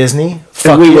thought: we're Disney,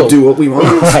 fuck and we you. will do what we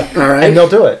want, right? All right, and they'll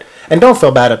do it. And don't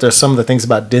feel bad if there's some of the things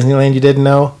about Disneyland you didn't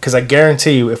know, because I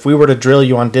guarantee you, if we were to drill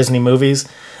you on Disney movies,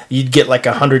 you'd get like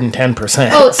 110%.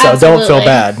 Oh, so don't feel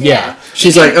bad. Yeah.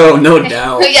 She's like, oh, no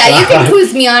doubt. Yeah, you can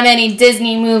quiz me on any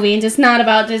Disney movie, just not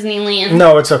about Disneyland.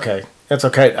 No, it's okay. It's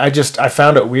okay. I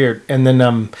found it weird. And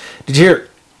then, did you hear,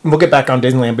 we'll get back on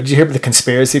Disneyland, but did you hear the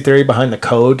conspiracy theory behind the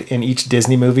code in each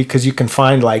Disney movie? Because you can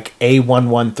find like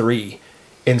A113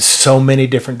 in so many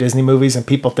different Disney movies, and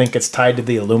people think it's tied to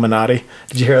the Illuminati.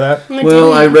 Did you hear that?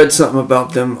 Well, I read something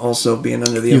about them also being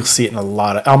under the... You'll see it in a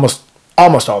lot of,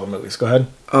 almost all the movies. Go ahead.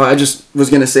 I just was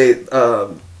going to say,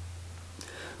 a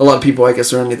lot of people, I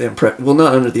guess, are under the impression... Well,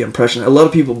 not under the impression. A lot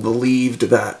of people believed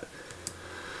that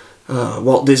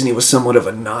Walt Disney was somewhat of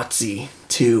a Nazi,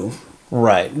 too.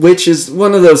 Right. Which is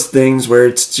one of those things where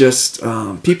it's just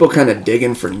people kind of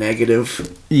digging for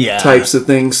negative types of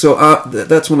things. So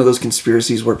that's one of those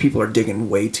conspiracies where people are digging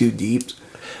way too deep.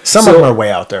 Some of them are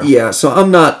way out there. Yeah, so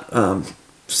I'm not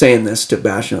saying this to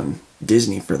bash on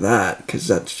Disney for that, because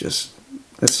that's just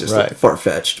right.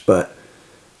 Far-fetched, but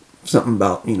something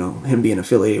about, him being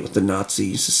affiliated with the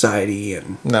Nazi society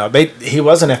and... No, he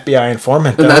was an FBI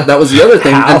informant, though. And that was the other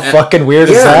thing. How fucking weird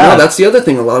is that? Yeah, no, that's the other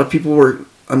thing. A lot of people were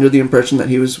under the impression that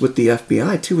he was with the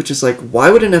FBI, too, which is like, why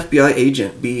would an FBI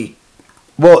agent be...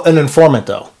 Well, an informant,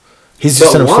 though. He's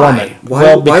just an informant.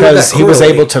 Why because he was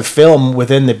able to film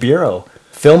within the Bureau.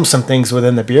 Film some things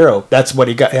within the Bureau. That's what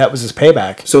he got. That was his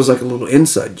payback. So it was like a little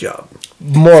inside job.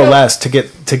 More or less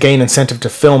to gain incentive to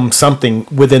film something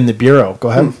within the Bureau. Go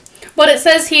ahead. But it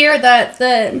says here that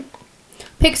the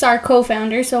Pixar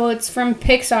co-founder, so it's from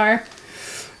Pixar,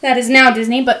 that is now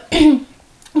Disney, but the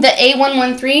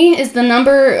A113 is the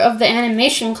number of the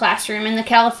animation classroom in the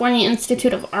California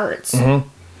Institute of Arts. Mm-hmm.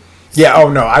 Yeah, oh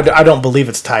no, I don't believe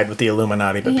it's tied with the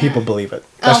Illuminati, but people believe it.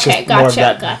 That's okay,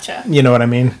 gotcha. You know what I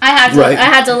mean? I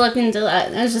had to look into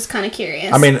that. I was just kind of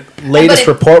curious. I mean, latest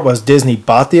report was Disney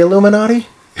bought the Illuminati.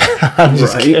 I'm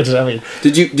just kidding. I mean,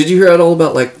 did you hear at all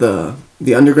about like the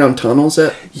underground tunnels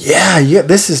that? Yeah.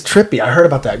 This is trippy. I heard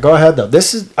about that. Go ahead though.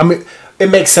 It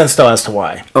makes sense though as to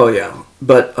why. Oh yeah.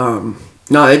 But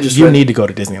no, I just You read- need to go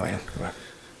to Disneyland.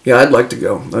 Yeah, I'd like to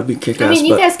go. That'd be kick-ass. I mean,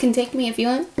 you but guys can take me if you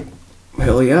want.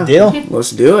 hell yeah, Deal.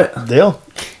 Let's do it. Deal.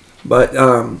 But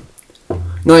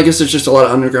no, I guess there's just a lot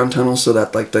of underground tunnels, so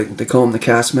that like they call them the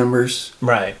cast members,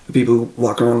 Right. the people who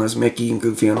walk around as Mickey and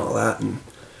Goofy and all that, and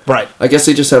Right. I guess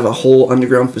they just have a whole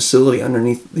underground facility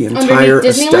underneath the entire Disneyland?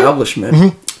 establishment.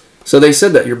 Mm-hmm. So they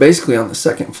said that you're basically on the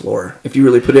second floor if you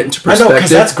really put it into I know, perspective. because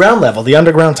that's ground level. The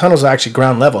underground tunnels are actually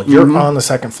ground level. You're on the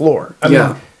second floor. I Yeah.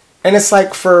 mean, and it's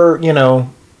like for,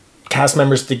 cast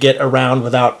members to get around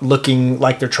without looking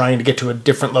like they're trying to get to a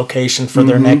different location for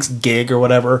their next gig or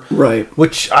whatever. Right.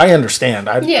 Which I understand.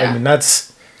 I Yeah. mean,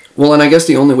 that's... Well, and I guess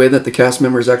the only way that the cast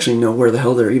members actually know where the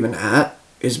hell they're even at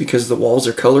is because the walls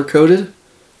are color coded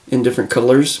in different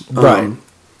colors. Right.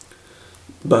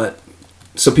 But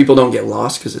so people don't get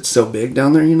lost because it's so big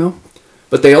down there.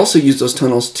 But they also use those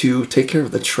tunnels to take care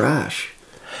of the trash.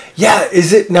 Yeah,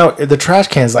 is it... Now, the trash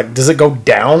cans, like, does it go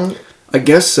down? I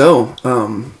guess so.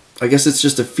 I guess it's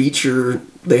just a feature.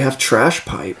 They have trash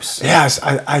pipes. Yes,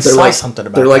 I They're saw like, something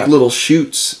about They're like that. little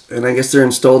chutes, and I guess they're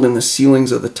installed in the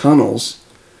ceilings of the tunnels.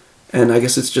 And I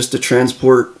guess it's just to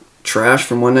transport trash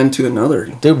from one end to another.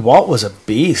 Dude, Walt was a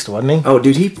beast, wasn't he? Oh,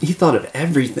 dude, he thought of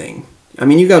everything. I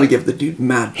mean, you got to give the dude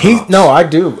mad props. No, I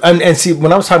do. And see,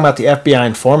 when I was talking about the FBI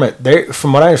informant,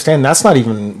 from what I understand, that's not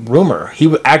even rumor.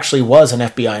 He actually was an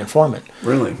FBI informant.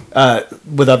 Really?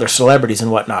 With other celebrities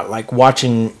and whatnot, like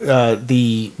watching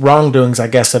the wrongdoings, I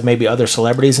guess, of maybe other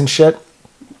celebrities and shit.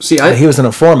 See, He was an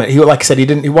informant. He, like I said,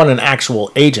 he wasn't an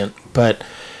actual agent, but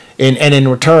in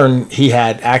return, he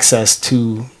had access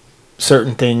to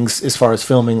certain things as far as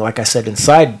filming, like I said,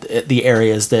 inside the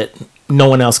areas that no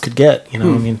one else could get. I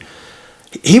mean,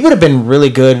 he would have been really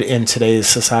good in today's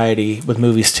society with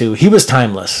movies too. He was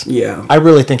timeless. Yeah. I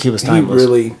really think he was he timeless.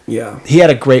 really, yeah. He had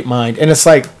a great mind. And it's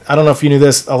like, I don't know if you knew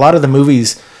this, a lot of the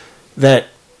movies that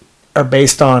are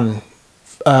based on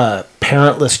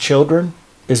parentless children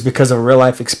is because of a real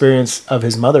life experience of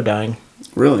his mother dying.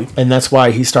 Really? And that's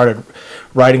why he started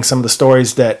writing some of the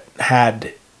stories that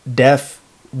had death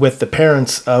with the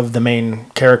parents of the main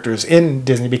characters in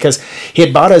Disney, because he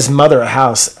had bought his mother a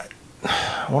house,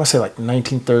 I want to say like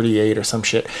 1938 or some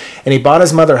shit. And he bought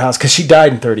his mother a house because she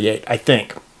died in 38, I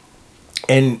think.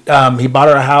 And he bought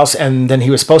her a house, and then he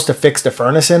was supposed to fix the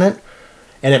furnace in it,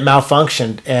 and it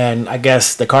malfunctioned, and I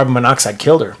guess the carbon monoxide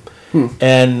killed her.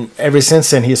 And ever since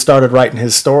then, he started writing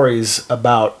his stories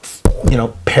about,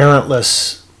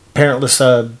 parentless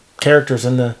characters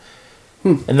in the,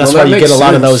 and that's Well, why that you get a makes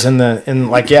lot of sense.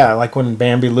 those like when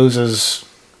Bambi loses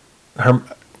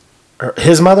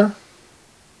his mother.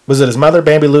 Was it his mother?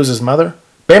 Bambi loses mother.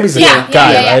 Bambi's the Yeah,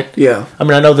 guy, yeah. right? Yeah. I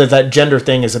mean, I know that gender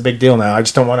thing is a big deal now. I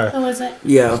just don't want to. What was it?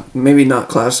 Yeah. Maybe not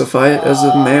classify it as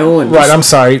a male. And Right, just- I'm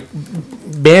sorry.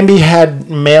 Bambi had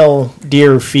male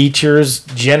deer features,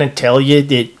 genitalia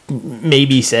that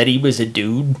maybe said he was a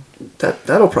dude.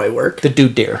 That'll probably work. The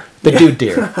dude deer. The dude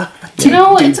deer.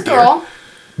 No, it's a girl.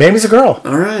 Bambi's a girl.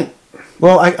 All right.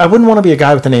 Well, I wouldn't want to be a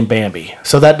guy with the name Bambi,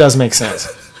 so that does make sense.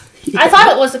 I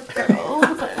thought it was a girl,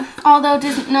 but although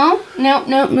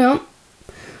no.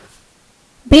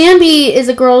 Bambi is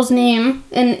a girl's name,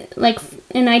 and like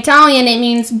in Italian it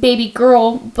means baby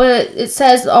girl, but it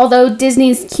says although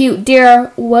Disney's cute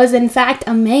deer was in fact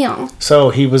a male. So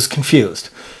he was confused.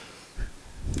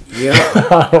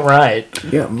 Yeah. All right.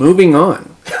 Yeah. Moving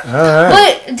on. All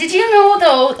right. But did you know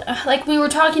though, like we were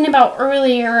talking about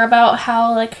earlier about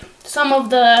how like some of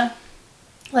the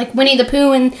like Winnie the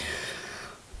Pooh and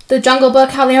the Jungle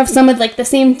Book, how they have some of like the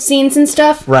same scenes and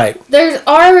stuff. Right. There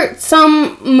are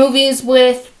some movies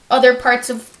with other parts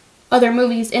of other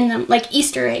movies in them, like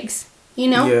Easter eggs.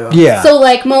 Yeah. Yeah. So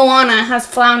like Moana has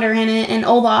flounder in it and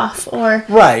Olaf, or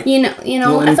Right. You know.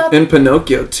 Well, I thought in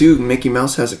Pinocchio too, Mickey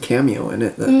Mouse has a cameo in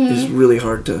it that is really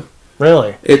hard to.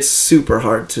 Really? It's super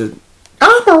hard to.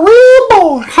 I'm a real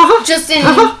boy.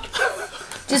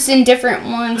 just in different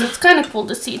ones. It's kind of cool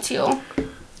to see too.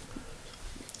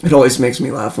 It always makes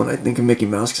me laugh when I think of Mickey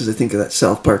Mouse because I think of that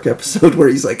South Park episode where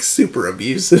he's like super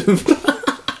abusive.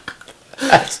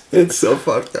 It's so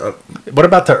fucked up. What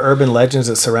about the urban legends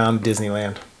that surround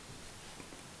Disneyland?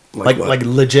 Like what?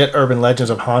 legit urban legends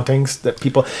of hauntings that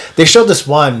people. They showed this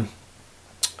one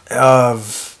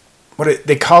of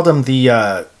they called him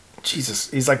the Jesus.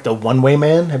 He's like the one-way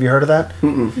man. Have you heard of that?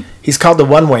 Mm-mm. He's called the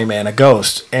one-way man, a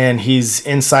ghost, and he's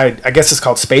inside. I guess it's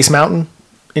called Space Mountain,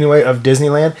 anyway, of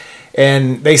Disneyland.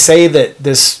 And they say that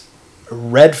this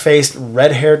red-faced,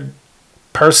 red-haired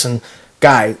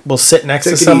guy will sit next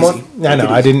Take to it someone. easy. I know,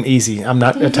 I didn't easy. I'm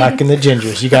not attacking the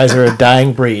gingers. You guys are a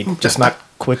dying breed, just not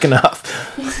quick enough.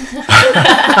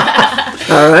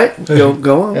 All right,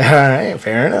 go on. All right,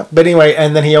 fair enough. But anyway,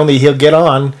 and then he'll get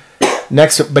on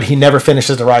next, but he never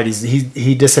finishes the ride.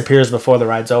 He disappears before the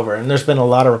ride's over. And there's been a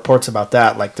lot of reports about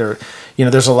that. Like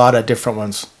there's a lot of different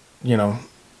ones.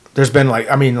 There's been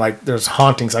there's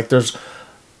hauntings. Like there's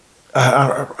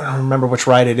I don't remember which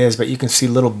ride it is, but you can see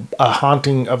a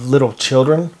haunting of little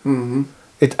children. Mm-hmm.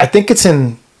 I think it's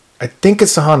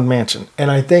the Haunted Mansion,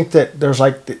 and I think that there's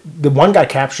like the one guy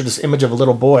captured this image of a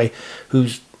little boy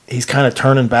he's kind of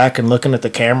turning back and looking at the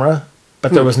camera,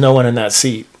 but there was no one in that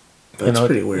seat. That's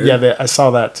pretty weird. Yeah, I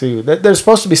saw that too. There's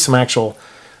supposed to be some actual,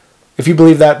 if you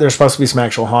believe that, there's supposed to be some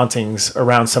actual hauntings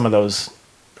around some of those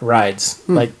rides.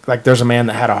 Like there's a man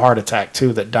that had a heart attack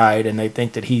too that died, and they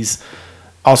think that he's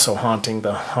also haunting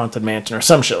the Haunted Mansion or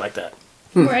some shit like that.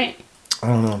 Right. I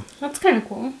don't know. That's kind of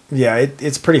cool. Yeah,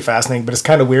 it's pretty fascinating, but it's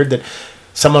kind of weird that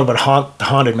someone would haunt the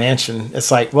Haunted Mansion. It's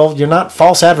like, well, you're not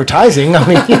false advertising. I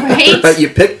mean, Right? You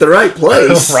picked the right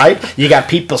place. right? You got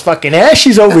people's fucking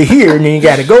ashes over here, and then you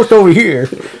got a ghost over here.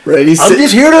 Right. I'm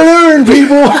just here to learn,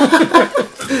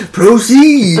 people.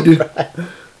 Proceed.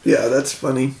 Yeah, that's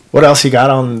funny. What else you got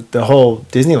on the whole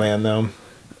Disneyland, though?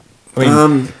 I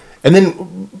mean, and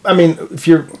then, I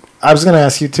was going to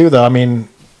ask you too, though. I mean,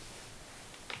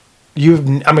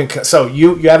 so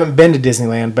you haven't been to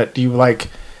Disneyland, but do you want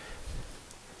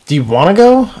to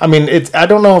go? I mean, I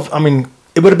don't know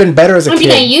it would have been better as a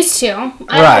kid. I used to.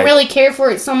 I don't really care for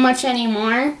it so much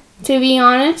anymore, to be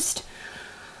honest.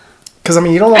 Because,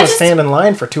 you don't want to stand in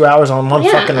line for 2 hours on one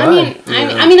fucking ride.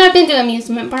 I've been to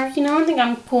amusement park, I think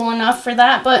I'm cool enough for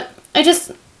that, but I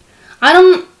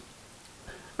don't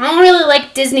really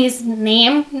like Disney's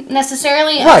name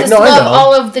necessarily. Right, I just love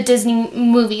all of the Disney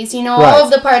movies, all of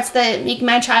the parts that make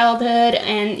my childhood,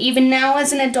 and even now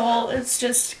as an adult, it's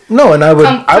just No, and I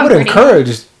would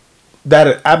encourage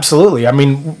that, absolutely.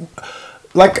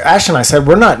 Like Ash and I said,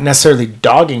 we're not necessarily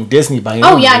dogging Disney by any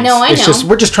means. Oh, yeah, no, I know.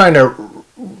 We're just trying to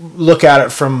look at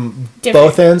it from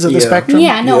both ends of the spectrum.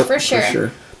 Yeah, no, for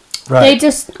sure. Right.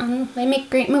 They make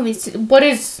great movies.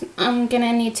 I'm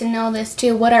gonna need to know this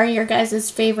too. What are your guys'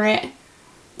 favorite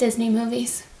Disney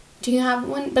movies? Do you have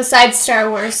one besides Star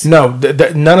Wars? No,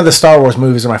 none of the Star Wars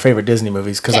movies are my favorite Disney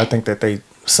movies because I think that they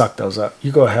suck those up.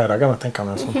 You go ahead. I gotta think on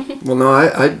this one. Well, no,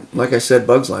 I like I said,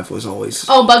 Bug's Life was always.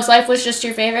 Oh, Bug's Life was just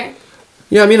your favorite?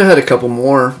 Yeah, I had a couple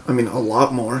more. A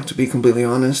lot more, to be completely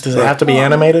honest. Does it have to be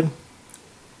animated?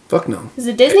 Fuck no. Is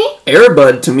it Disney? Air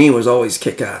Bud to me was always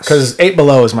kick-ass. Because 8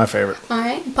 Below is my favorite. All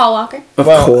right, Paul Walker. Of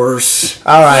course.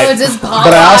 All right. Oh, it's just Paul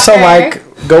but I also Walker.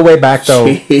 go way back though.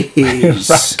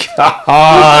 Jeez.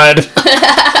 God.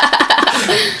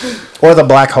 Or The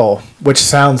Black Hole, which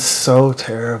sounds so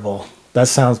terrible. That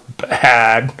sounds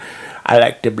bad. I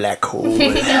like The Black Hole.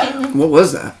 What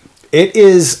was that? It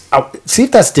is. See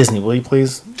if that's Disney, will you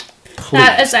please?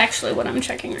 That is actually what I'm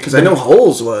checking right Because now. I know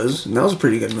Holes was, and that was a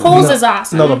pretty good movie. Holes is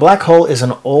awesome. No, The Black Hole is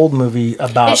an old movie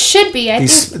about It should be. I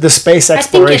think the space think it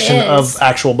exploration is. of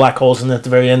actual black holes, and at the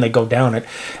very end they go down it.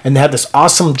 And they had this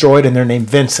awesome droid in there named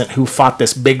Vincent who fought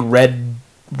this big red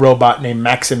robot named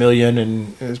Maximilian,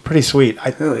 and it was pretty sweet.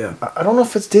 Hell yeah. I don't know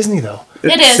if it's Disney though.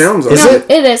 it is. Sounds Is like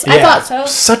it? It is. I Yeah, thought so.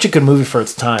 Such a good movie for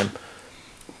its time.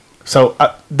 So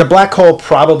The Black Hole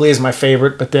probably is my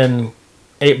favorite, but then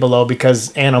 8 Below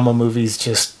because animal movies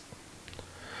just.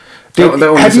 Dude,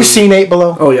 That one have is you a- seen 8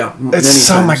 Below? Oh, yeah. It's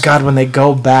many oh my times. god when they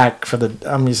go back for the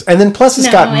and then plus it's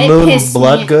got it Moon pissed me-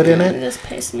 Bloodgood in It it, just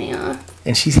pissed me off.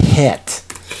 and she's hit.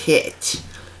 Hit.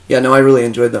 Yeah, no, I really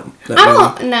enjoyed that movie.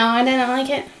 I didn't like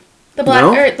it. The black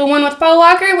No? or the one with Paul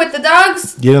Walker with the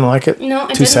dogs. You didn't like it? No, I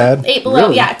Too didn't. sad. 8 Below.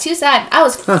 Really? Yeah, too sad. I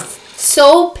was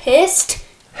so pissed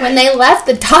when they left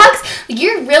the dogs.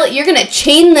 You're gonna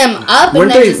chain them up Weren't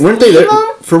and then they? just Weren't they? leave There, them?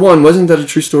 for one, wasn't that a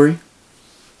true story?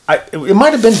 It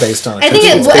might have been based on it. I think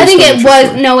it's based on a true it was.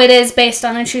 story. No, it is based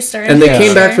on a true story. And they Yeah.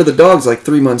 came back for the dogs like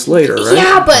 3 months later, right?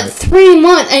 Yeah, but 3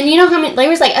 months, and you know how many? There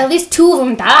was like at least 2 of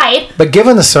them died. But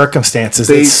given the circumstances,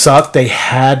 They- it sucked. They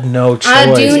had no choice.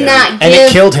 I do not give. and it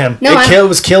killed him. No, It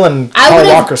was killing I Paul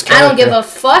would've- Walker's character. I don't give a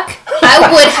fuck. I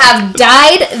would have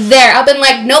died there. I've been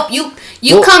like, nope, you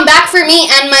Well- come back for me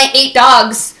and my 8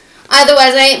 dogs.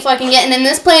 Otherwise, I ain't fucking getting in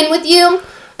this plane with you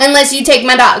unless you take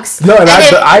my dogs. No, and I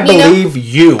if, you know, believe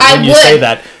you I when you would. say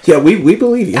that. Yeah, we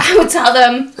believe you. I would tell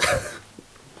them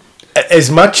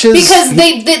As much as because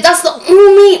that's the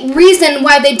only reason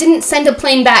why they didn't send a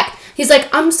plane back. He's like,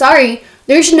 I'm sorry,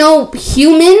 there's no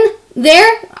human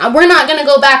there. We're not gonna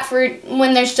go back for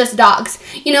when there's just dogs.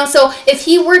 So if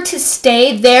he were to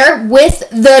stay there with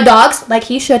the dogs, like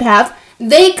he should have,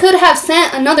 they could have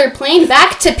sent another plane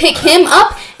back to pick him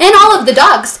up and all of the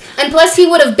dogs. And plus, he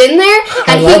would have been there,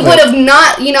 and he would have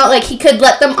not, like he could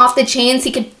let them off the chains,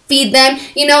 he could feed them,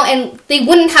 and they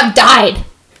wouldn't have died.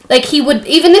 Like he would,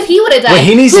 even if he would have died. Well,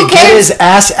 he needs to get his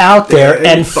ass out there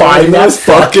and find those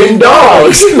fucking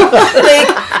dogs. Like,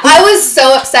 I was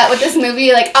so upset with this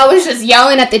movie. Like, I was just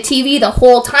yelling at the TV the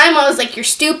whole time. I was like, "You're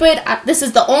stupid. This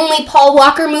is the only Paul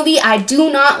Walker movie I do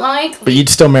not like." But you'd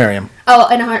still marry him. Oh,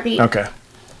 in a heartbeat. Okay.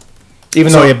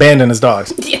 Even though he abandoned his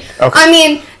dogs. Yeah. Okay. I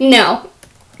mean, no.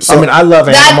 I mean, I love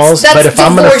animals, but if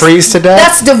I'm going to freeze to death...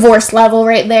 That's divorce level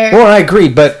right there. Well, I agree,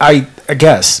 but I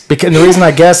guess. Because the reason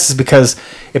I guess is because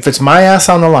if it's my ass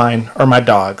on the line or my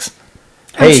dog's,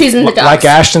 I'm choosing the dogs. Like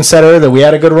Ashton said earlier, we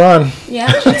had a good run.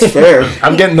 Yeah. That's fair.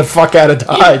 I'm getting the fuck out of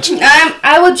Dodge.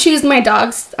 I would choose my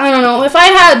dogs. I don't know. If I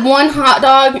had one hot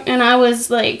dog and I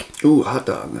was like... Ooh, hot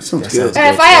dog. That sounds good.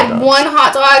 If I had one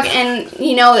hot dog and,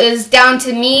 it was down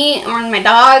to me or my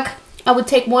dog, I would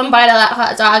take one bite of that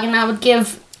hot dog and I would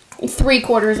give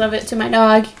 3/4 of it to my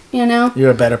dog, You're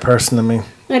a better person than me.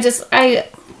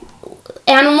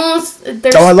 Animals,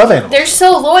 I love animals. They're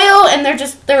so loyal and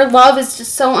their love is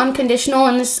just so unconditional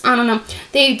and I don't know.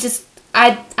 They just,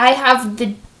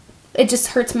 it just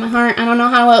hurts my heart. I don't know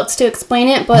how else to explain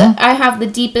it, but I have the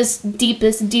deepest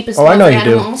love I know for you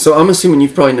animals. do. So I'm assuming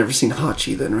you've probably never seen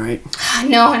Hachi then, right?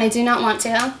 No, and I do not want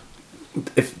to.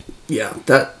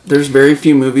 There's very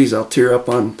few movies I'll tear up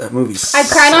on. That movie's I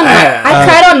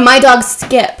cried on My Dog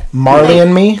Skip. Marley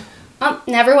and Me?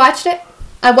 Never watched it.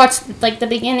 I watched the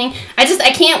beginning. I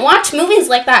can't watch movies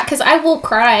like that because I will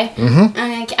cry. Mm-hmm.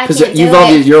 And I can't do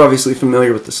it. You're obviously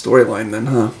familiar with the storyline then,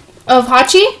 huh? Of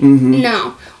Hachi? Mm-hmm.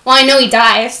 No. Well, I know he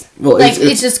dies. Well,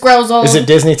 it just grows old. Is it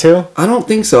Disney too? I don't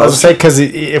think so. I was going to say,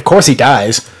 because of course he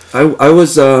dies. I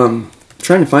was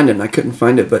trying to find it and I couldn't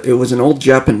find it, but it was an old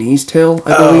Japanese tale,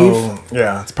 I believe. Oh,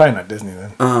 yeah. It's probably not Disney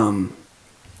then.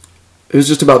 It was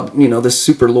just about, this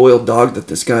super loyal dog that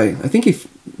this guy, I think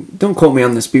don't quote me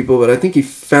on this, people, but I think he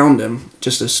found him,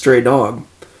 just a stray dog.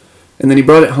 And then he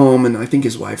brought it home, and I think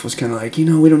his wife was kind of like, we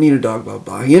don't need a dog, blah,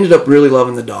 blah. He ended up really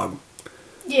loving the dog.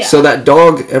 Yeah. So that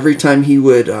dog, every time he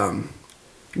would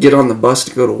get on the bus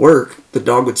to go to work, the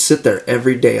dog would sit there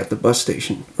every day at the bus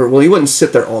station. Or, well, he wouldn't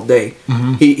sit there all day.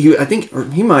 Mm-hmm. I think, or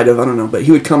he might have, I don't know, but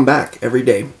he would come back every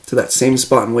day to that same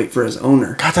spot and wait for his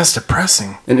owner. God, that's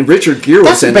depressing. And Richard Gere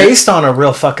was in it. That's based on a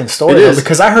real fucking story, though,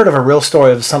 because I heard of a real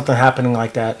story of something happening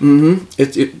like that. Mm-hmm.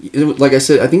 It like I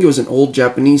said, I think it was an old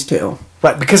Japanese tale.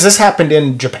 Right, because this happened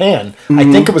in Japan. Mm-hmm. I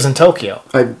think it was in Tokyo.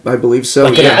 I believe so.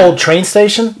 Like in an old train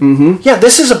station? Mm-hmm. Yeah,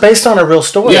 this is based on a real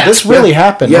story. Yeah. This really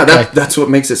happened. Yeah, okay. That's what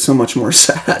makes it so much more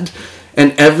sad.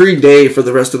 And every day for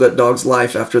the rest of that dog's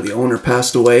life after the owner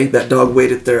passed away, that dog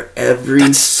waited there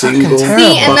every single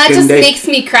See, and that just makes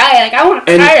me cry. Like, I want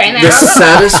to cry right now. The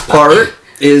saddest part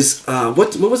is,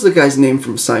 what was the guy's name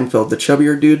from Seinfeld? The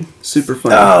chubbier dude? Super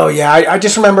funny. Oh, yeah. I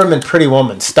just remember him in Pretty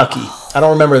Woman, Stucky. I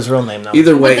don't remember his real name, though.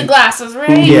 Either way. With the glasses,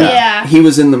 right? Yeah. He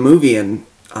was in the movie, and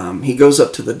he goes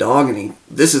up to the dog, and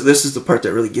this is the part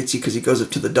that really gets you, because he goes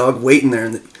up to the dog waiting there,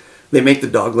 and they make the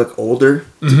dog look older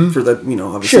for the,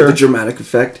 obviously the dramatic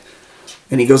effect.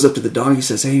 And he goes up to the dog and he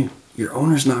says, "Hey, your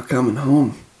owner's not coming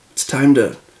home. It's time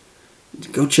to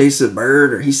go chase a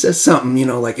bird." Or he says something,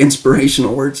 like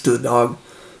inspirational words to the dog.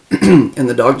 And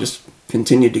the dog just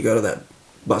continued to go to that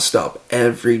bus stop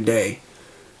every day.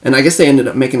 And I guess they ended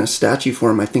up making a statue for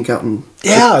him, I think, out in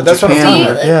that's what I'm talking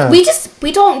about. Yeah.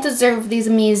 We don't deserve these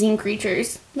amazing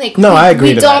creatures. Like, no, I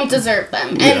agree. We don't deserve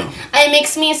them, and it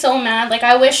makes me so mad. Like,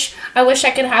 I wish I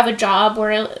could have a job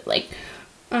where, like,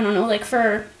 I don't know,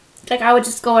 I would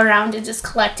just go around and just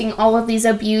collecting all of these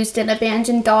abused and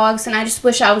abandoned dogs, and I just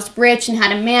wish I was rich and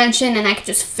had a mansion and I could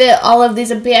just fit all of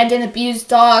these abandoned, abused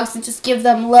dogs and just give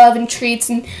them love and treats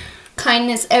and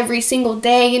kindness every single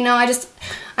day.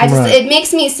 It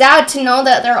makes me sad to know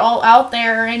that they're all out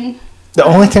there. And the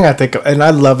only thing I think of, and I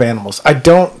love animals. I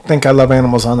don't think I love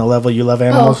animals on the level you love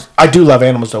animals. I do love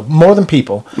animals, though, more than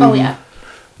people. Oh, yeah.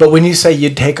 But when you say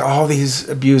you'd take all these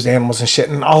abused animals and shit,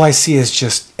 and all I see is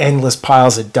just endless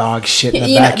piles of dog shit in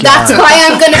the backyard. That's why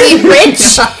I'm going to be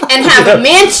rich and have a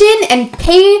mansion and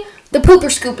pay the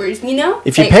pooper scoopers,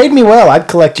 If you paid me well, I'd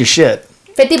collect your shit.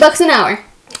 $50 an hour.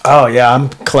 Oh, yeah, I'm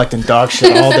collecting dog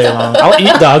shit all day long. I'll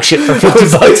eat dog shit for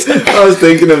 $50. I was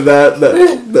thinking of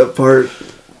that part.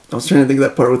 I was trying to think of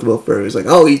that part with Will Ferrell. He's like,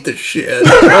 "I'll eat the shit.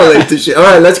 I'll eat the shit. All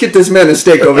right, let's get this man a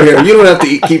steak over here. You don't have to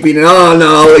keep eating it. Oh, no,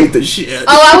 I'll eat the shit."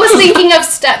 Oh, I was thinking of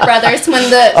Step Brothers when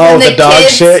the dog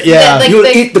kids, shit, yeah. You'll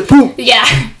eat the poop.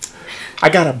 Yeah. I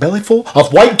got a belly full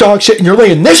of white dog shit, and you're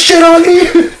laying this shit on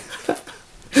me?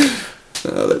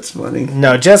 Oh, that's funny.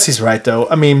 No, Jesse's right, though.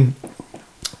 I mean,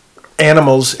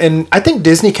 animals, and I think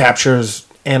Disney captures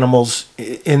animals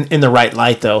in the right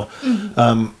light, though.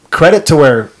 Credit to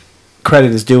where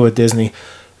credit is due with Disney.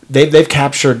 They've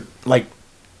captured like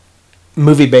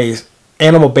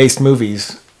animal-based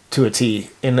movies to a T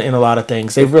in a lot of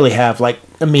things. They really have. Like,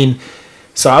 I mean,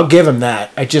 so I'll give them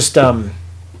that. I just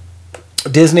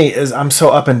Disney is. I'm so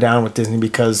up and down with Disney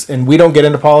because, and we don't get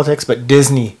into politics, but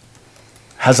Disney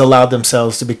has allowed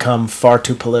themselves to become far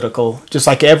too political, just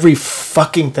like every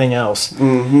fucking thing else.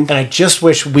 And I just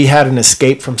wish we had an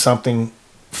escape from something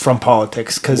from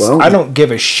politics, because I don't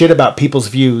give a shit about people's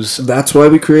views. That's why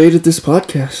we created this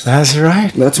podcast. That's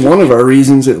right. That's one of our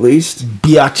reasons, at least.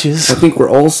 Biatches. I think we're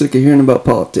all sick of hearing about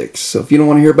politics. So if you don't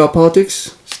want to hear about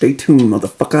politics, stay tuned,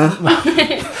 motherfucker.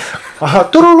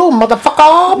 Toodaloo,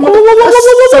 motherfucker.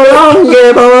 So long,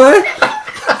 yeah, boy.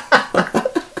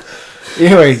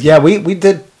 Anyway, yeah, we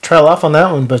did trail off on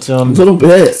that one, but A little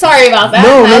bit. Sorry about that.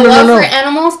 No. My love for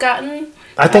animals gotten.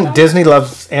 I think Disney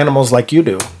loves animals like you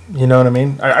do. You know what I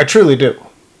mean? I truly do.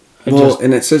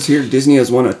 And it says here, Disney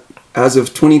has won as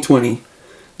of 2020,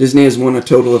 Disney has won a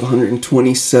total of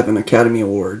 127 Academy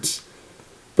Awards.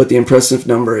 But the impressive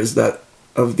number is that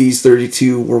of these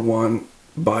 32 were won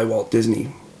by Walt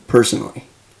Disney personally.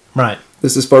 Right.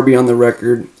 This is far beyond the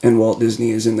record, and Walt Disney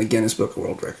is in the Guinness Book of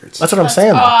World Records. That's what I'm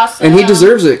saying. Awesome. And he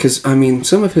deserves it, because, I mean,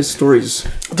 some of his stories...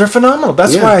 They're phenomenal.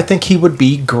 That's why I think he would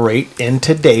be great in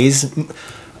today's...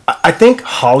 I think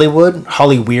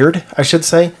Hollyweird, I should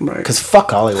say. Right. Because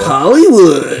fuck Hollywood.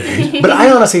 Hollywood! But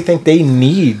I honestly think they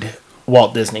need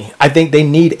Walt Disney. I think they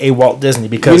need a Walt Disney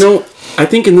because... You know, I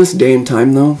think in this day and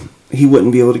time, though, he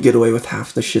wouldn't be able to get away with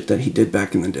half the shit that he did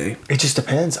back in the day. It just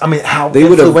depends. I mean, how They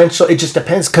influential... It just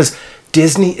depends because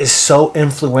Disney is so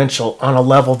influential on a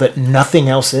level that nothing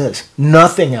else is.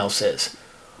 Nothing else is.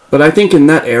 But I think in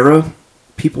that era,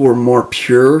 people were more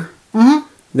pure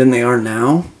than they are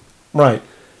now. Right.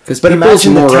 But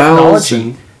imagine the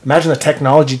technology. Imagine the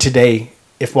technology today,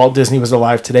 if Walt Disney was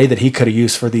alive today, that he could have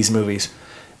used for these movies.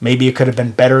 Maybe it could have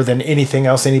been better than anything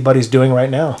else anybody's doing right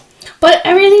now. But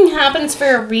everything happens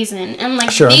for a reason. And,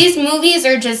 like, these movies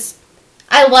are just...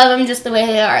 I love them just the way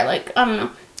they are. Like, I don't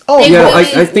know. Oh,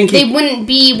 I think they wouldn't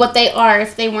be what they are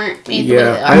if they weren't made the way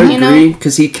they are. I agree,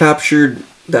 because he captured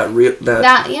that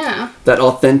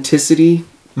authenticity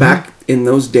back in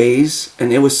those days,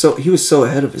 and he was so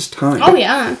ahead of his time. Oh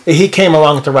yeah, he came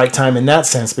along at the right time in that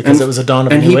sense because it was a dawn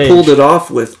of a new age. And he pulled it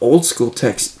off with old school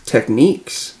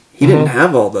techniques. He didn't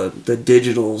have all the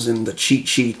digitals and the cheat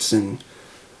sheets, and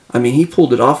I mean, he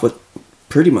pulled it off with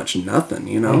pretty much nothing,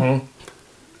 you know.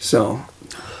 So,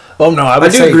 well, no, I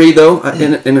do agree though,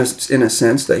 in a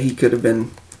sense that he could have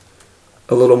been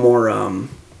a little more. I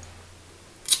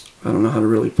don't know how to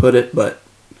really put it, but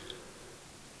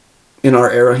in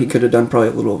our era, he could have done probably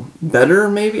a little better.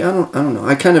 Maybe I don't know.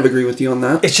 I kind of agree with you on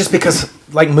that. It's just because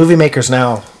like movie makers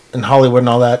now in Hollywood and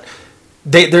all that,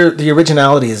 the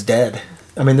originality is dead.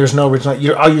 I mean, there's no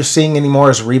original. All you're seeing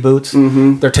anymore is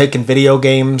reboots. They're taking video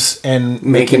games and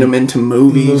making them into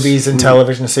movies and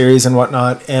television series and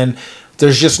whatnot. And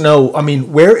there's just no. I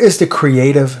mean, where is the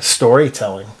creative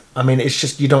storytelling? I mean, it's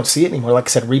just you don't see it anymore. Like I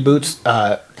said, reboots.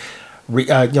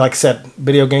 Like I said,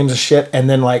 video games and shit, and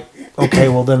then like, okay,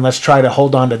 well then let's try to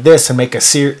hold on to this and make a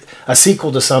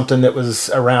sequel to something that was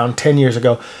around 10 years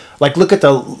ago. Like, look at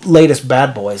the latest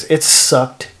Bad Boys. It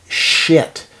sucked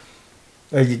shit.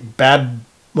 Bad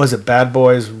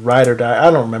Boys Ride or Die? I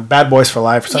don't remember. Bad Boys for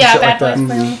Life or some shit like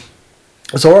that.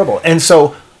 It's horrible. And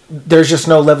so there's just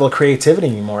no level of creativity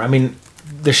anymore. I mean,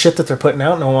 the shit that they're putting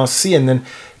out, no one wants to see. And then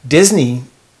Disney,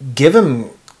 give them,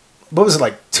 what was it,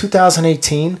 like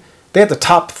 2018? They had the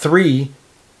top 3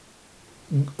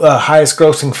 highest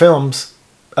grossing films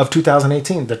of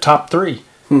 2018. The top 3.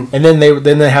 And then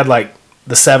they had like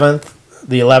the 7th,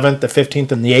 the 11th, the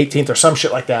 15th, and the 18th or some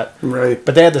shit like that. Right.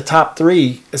 But they had the top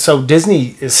 3. So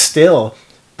Disney is still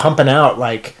pumping out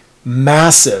like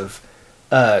massive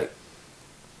amount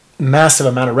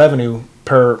of revenue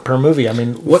per movie. I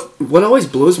mean, what always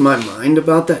blows my mind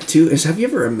about that too is, have you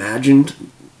ever imagined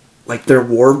like their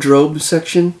wardrobe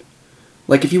section?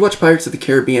 Like, if you watch Pirates of the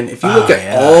Caribbean, if you look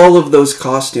at all of those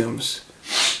costumes,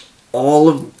 all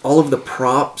of the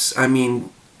props, I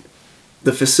mean,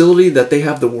 the facility that they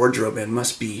have the wardrobe in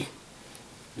must be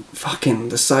fucking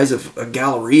the size of a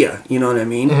Galleria. You know what I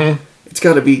mean? It's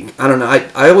got to be, I don't know.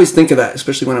 I always think of that,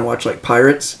 especially when I watch, like,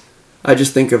 Pirates. I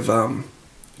just think of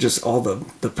just all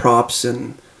the props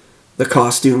and the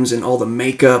costumes and all the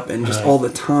makeup and just all the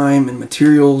time and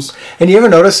materials. And you ever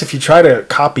notice if you try to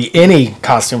copy any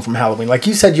costume from Halloween, like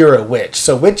you said, you're a witch.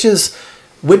 So witches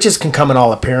can come in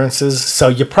all appearances. So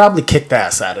you probably kicked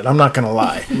ass at it. I'm not going to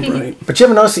lie. Right. But you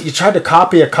ever notice that you tried to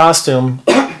copy a costume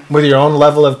with your own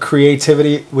level of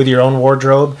creativity, with your own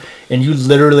wardrobe, and you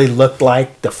literally looked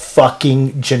like the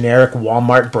fucking generic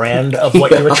Walmart brand of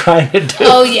what you were trying to do.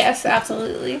 Oh, yes,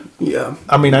 absolutely. Yeah.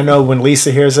 I mean, I know when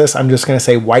Lisa hears this, I'm just going to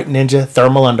say white ninja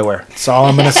thermal underwear. That's all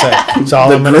I'm going to say. That's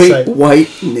all I'm going to Great say. White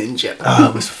Ninja.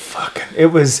 It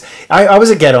was, I was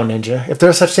a ghetto ninja. If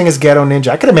there's such thing as ghetto ninja,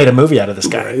 I could have made a movie out of this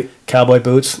guy. Right. Cowboy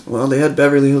boots. Well, they had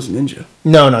Beverly Hills Ninja.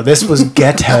 No, this was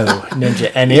ghetto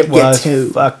ninja, and it was Ghetto.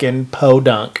 fucking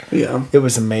podunk. Yeah. It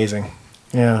was amazing.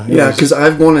 Yeah. it Yeah, was- because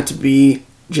I've wanted to be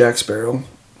Jack Sparrow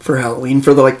for Halloween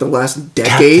for the last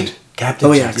decade. Captain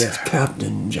Oh Jack yeah, yes, Sparrow.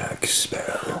 Captain Jack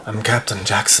Sparrow. I'm Captain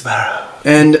Jack Sparrow.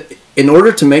 And in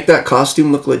order to make that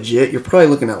costume look legit, you're probably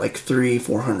looking at like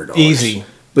 $300-$400 Easy.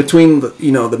 between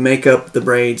the makeup, the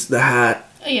braids, the hat,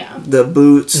 Yeah. the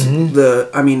boots,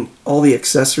 Mm-hmm. all the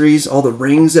accessories, all the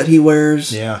rings that he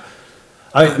wears. Yeah.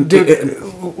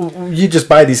 You just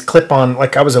buy these clip-on,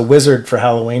 like I was a wizard for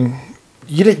Halloween.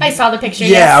 You did. I saw the picture.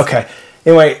 Yeah, yes. okay.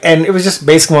 Anyway, and it was just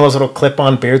basically one of those little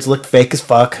clip-on beards, looked fake as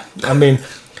fuck. I mean,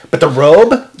 but the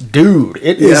robe, dude,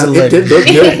 it is Yeah, it legit. did look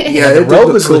good. Yeah, The it did robe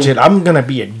look was cool. legit. I'm gonna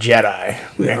be a Jedi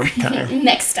next time.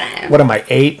 Next time. What am I,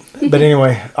 8? But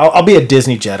anyway, I'll be a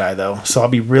Disney Jedi though, so I'll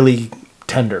be really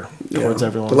tender towards Yeah.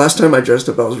 everyone. The last time I dressed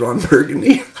up, I was Ron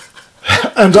Burgundy.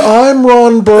 And I'm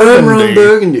Ron Burgundy. I'm Ron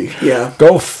Burgundy. Yeah.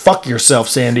 Go fuck yourself,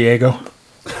 San Diego.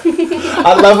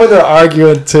 I love when they're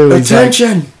arguing too. He's like,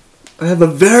 Attention! I have a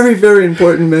very, very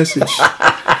important message.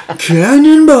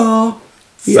 Cannonball.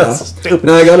 Yeah. stupid.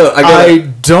 No, I gotta. I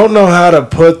don't know how to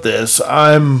put this.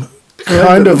 I'm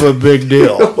kind of a big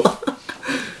deal.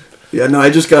 Yeah, no, I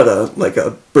just got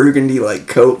a burgundy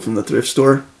coat from the thrift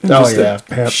store. And Oh, just yeah, a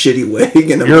pimp. shitty wig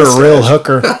and a You're a real mustache.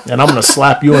 hooker, and I'm gonna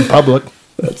slap you in public.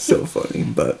 That's so funny,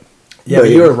 but Yeah, but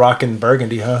you were rocking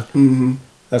burgundy, huh? Mm-hmm.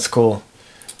 That's cool.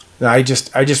 No, I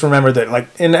just remember that,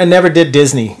 and I never did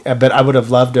Disney, but I would have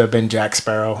loved to have been Jack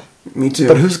Sparrow. me too.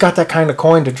 But who's got that kind of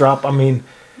coin to drop? I mean,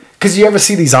 because you ever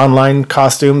see these online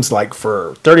costumes,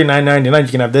 for $39.99,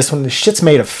 you can have this one. The shit's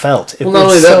made of felt. Well, not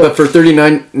only that, but for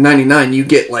 $39.99, you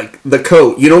get the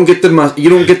coat. You don't get you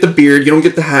don't get the beard, you don't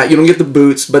get the hat, you don't get the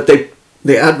boots, but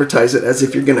they advertise it as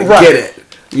if you're gonna Right. get it.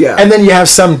 Yeah. And then you have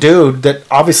some dude that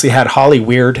obviously had Holly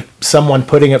weird, someone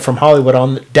putting it from Hollywood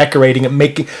on, decorating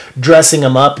it, dressing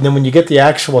him up, and then when you get the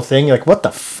actual thing, you're like, what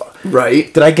the fuck?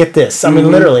 Right. Did I get this? I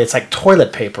mean, literally, it's like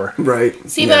toilet paper. Right.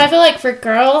 See, but I feel like for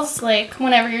girls,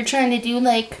 whenever you're trying to do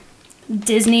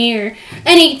Disney or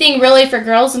anything really for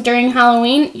girls during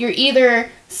Halloween, you're either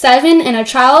 7 and a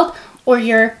child or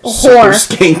you're a Super whore.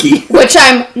 skanky. Which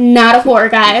I'm not a whore,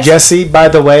 guys. Jesse, by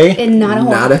the way, And not a whore.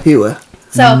 Not a hua.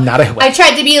 So not a whore. I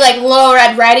tried to be Little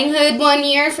Red Riding Hood one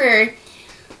year for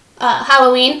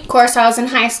Halloween. Of course, I was in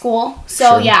high school.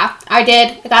 So Sure. yeah, I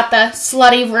did. I got the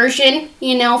slutty version,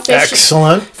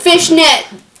 excellent. fishnet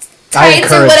I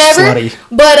tights or encourage whatever. slutty.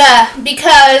 But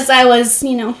because I was, a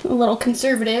little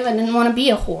conservative, I didn't want to be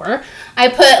a whore. I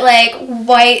put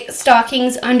white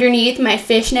stockings underneath my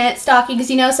fishnet stockings,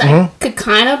 so I could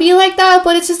kind of be like that.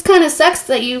 But it just kind of sucks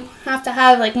that you have to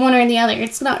have one or the other.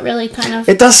 It's not really kind of.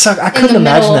 It does suck. I couldn't the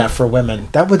imagine middle. that for women.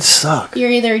 That would suck.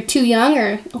 You're either too young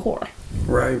or a whore.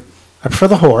 Right. I prefer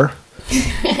the whore.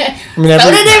 I mean,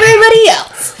 So did everybody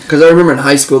else. Because I remember in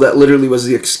high school, that literally was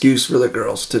the excuse for the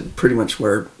girls to pretty much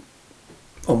wear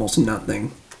almost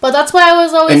nothing. But that's why I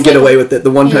was always And get away with it. The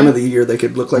one time Yeah. of the year they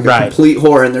could look like Right. a complete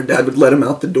whore and their dad would let them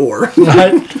out the door.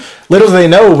 Right? Little do they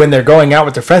know when they're going out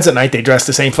with their friends at night, they dress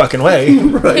the same fucking way.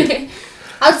 Right.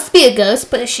 I'll just be a ghost,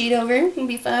 put a sheet over, and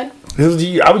be fine.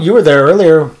 You were there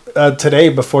earlier today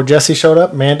before Jessie showed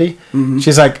up, Mandy.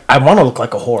 She's like, I want to look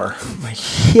like a whore. I'm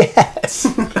like, yes.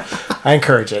 I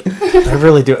encourage it. I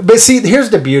really do. But see, here's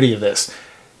the beauty of this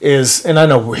is, and I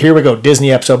know, here we go,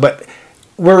 Disney episode, but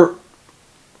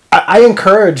I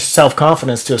encourage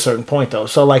self-confidence to a certain point, though.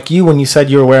 So, you, when you said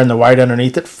you were wearing the white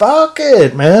underneath it, fuck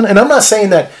it, man. And I'm not saying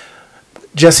that,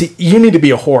 Jesse, you need to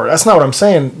be a whore. That's not what I'm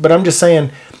saying. But I'm just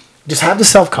saying, just have the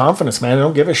self-confidence, man.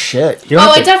 Don't give a shit. You don't Oh,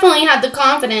 have I to- definitely had the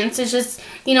confidence. It's just,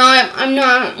 I'm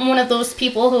not one of those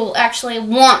people who actually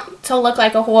want to look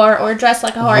like a whore or dress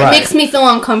like a whore. Right. It makes me feel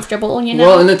uncomfortable,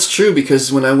 Well, and it's true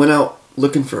because when I went out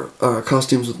looking for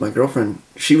costumes with my girlfriend,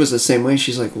 she was the same way.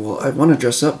 She's like, well, I want to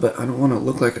dress up, but I don't want to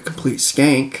look like a complete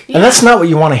skank. And that's not what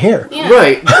you want to hear. Yeah.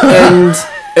 Right.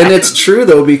 And it's true,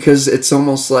 though, because it's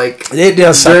almost like It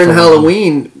does suck during for women.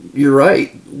 Halloween, you're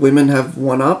right. Women have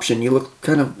one option. You look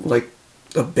kind of like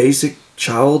a basic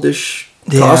childish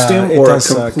Yeah, costume it or a does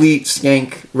suck. complete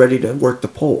skank ready to work the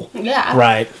pole. Yeah.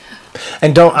 Right.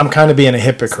 And I'm kind of being a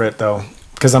hypocrite, though.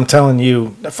 Because I'm telling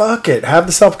you, fuck it. Have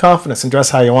the self-confidence and dress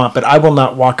how you want. But I will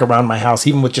not walk around my house,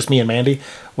 even with just me and Mandy,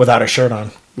 without a shirt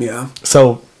on. Yeah.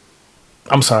 So,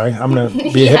 I'm sorry. I'm going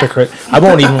to be a hypocrite. I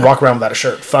won't even walk around without a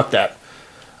shirt. Fuck that.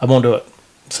 I won't do it.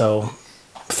 So,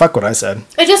 fuck what I said.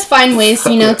 I just find ways, to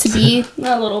be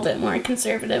a little bit more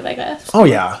conservative, I guess. Oh,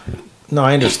 yeah. No,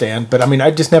 I understand. But, I mean,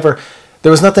 I just never...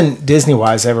 There was nothing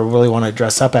Disney-wise I ever really wanted to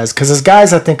dress up as. Because as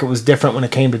guys, I think it was different when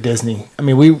it came to Disney. I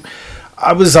mean,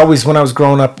 I was always, when I was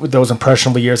growing up with those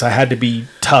impressionable years, I had to be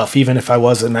tough, even if I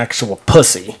was an actual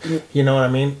pussy. You know what I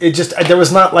mean? It just, there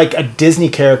was not like a Disney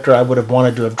character I would have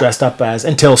wanted to have dressed up as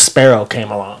until Sparrow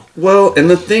came along. Well, and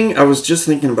the thing I was just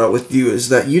thinking about with you is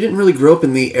that you didn't really grow up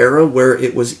in the era where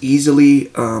it was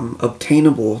easily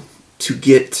obtainable to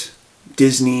get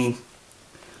Disney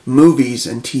movies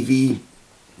and TV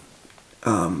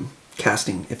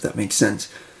casting, if that makes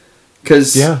sense.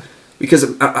 Because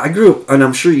I grew up, and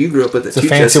I'm sure you grew up with it it's too, a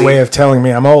fancy Jesse. way of telling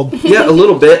me I'm old. Yeah, a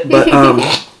little bit, but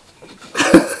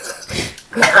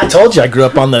I told you I grew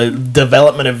up on the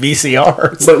development of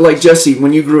VCRs. but like Jesse,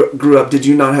 when you grew up, did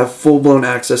you not have full blown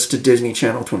access to Disney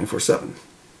Channel 24/7?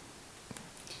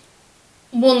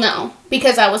 Well, no,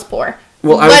 because I was poor.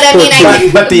 Well, I but was I mean, poor,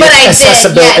 I, but the but I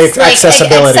accessibility- did, yes, like,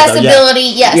 accessibility, though, yeah. accessibility,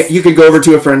 yes. Yeah, you could go over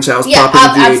to a friend's house, Yeah,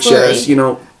 pop in a VHS,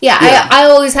 absolutely. Yeah, I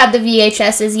always had the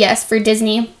VHSs, yes, for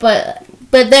Disney, but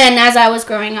then as I was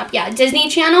growing up, yeah, Disney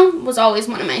Channel was always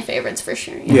one of my favorites for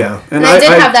sure. Yeah, and I did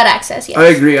have that access, yes. I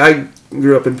agree. I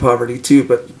grew up in poverty too,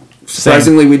 but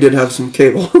surprisingly, we did have some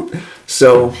cable.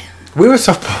 So We were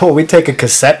so poor, we'd take a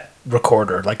cassette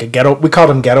recorder, like a ghetto, we called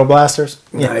them ghetto blasters.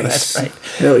 Yeah, nice. that's right.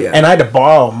 Hell yeah. And I had to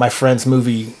borrow my friend's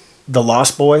movie, The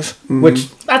Lost Boys,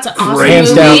 which That's an awesome hands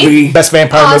movie. down best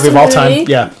vampire movie of all time.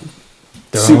 movie. Yeah.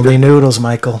 They're Super. only noodles,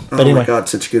 Michael. But Oh anyway, my god,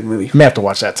 such a good movie. I may have to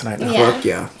watch that tonight. Now. Yeah. Fuck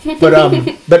yeah.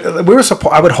 But we were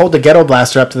I would hold the ghetto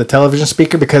blaster up to the television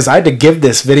speaker because I had to give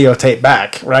this videotape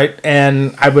back, right?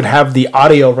 And I would have the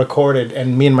audio recorded,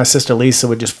 and me and my sister Lisa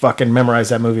would just fucking memorize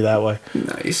that movie that way.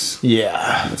 Nice.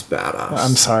 Yeah. That's badass.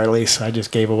 I'm sorry, Lisa. I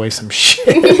just gave away some shit.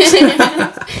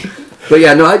 But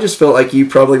yeah, no, I just felt like you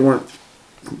probably weren't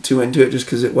too into it just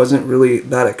because it wasn't really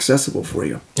that accessible for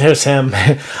you. Here's him.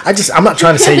 I'm not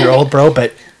trying to say you're old, bro,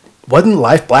 but wasn't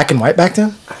life black and white back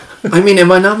then? I mean,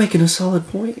 am I not making a solid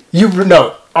point?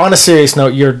 No, on a serious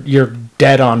note, you're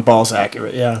dead on balls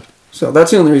accurate, yeah. So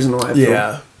that's the only reason why I feel.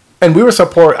 Yeah. And we were so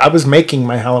poor, I was making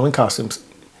my Halloween costumes,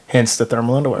 hence the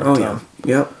thermal underwear. Oh, so. yeah.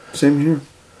 Yep. Same here.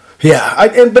 Yeah,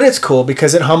 but it's cool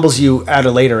because it humbles you at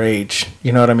a later age.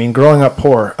 You know what I mean? Growing up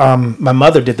poor, my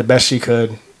mother did the best she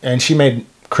could, and she made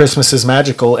Christmases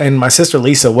magical. And my sister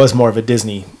Lisa was more of a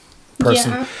Disney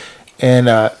person. Yeah.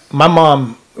 And my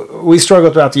mom, we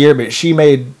struggled throughout the year, but she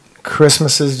made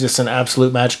Christmases just an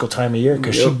absolute magical time of year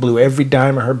because she blew every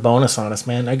dime of her bonus on us,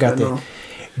 man. I got the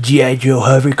G.I. Joe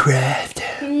hovercraft.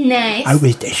 Nice. I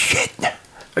was the shit.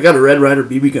 I got a Red Ryder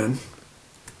BB gun.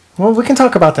 Well, we can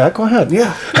talk about that. Go ahead.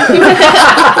 Yeah.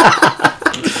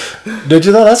 Did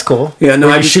you though? That's cool. Yeah, no,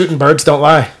 Were I you just- shooting birds don't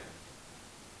lie.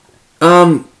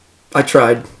 I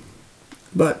tried,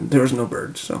 but there was no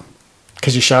birds, so.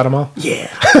 Because you shot them all?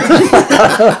 Yeah.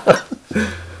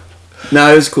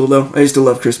 No, it was cool though. I used to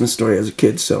love Christmas Story as a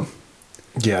kid, so.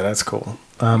 Yeah, that's cool.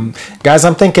 Guys,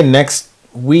 I'm thinking next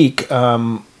week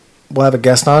we'll have a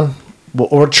guest on.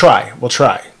 We'll try.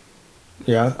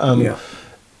 Yeah. Yeah.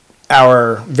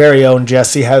 Our very own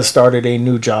Jesse has started a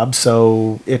new job,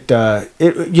 so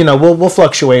we'll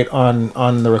fluctuate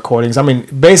on the recordings. I mean,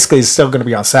 basically, it's still going to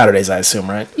be on Saturdays, I assume,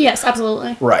 right? Yes,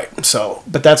 absolutely. Right. So,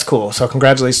 but that's cool. So,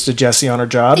 congratulations to Jesse on her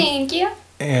job. Thank you.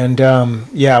 And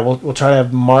we'll try to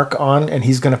have Mark on, and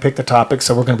he's going to pick the topic.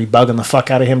 So we're going to be bugging the fuck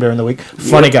out of him during the week.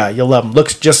 Funny guy, you'll love him.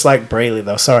 Looks just like Braley,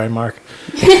 though. Sorry, Mark.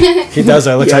 He does.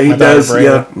 I look Yeah, like he my daughter does. Braley.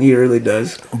 Yeah, he really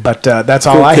does. But that's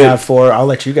all Cool I kid. have for. I'll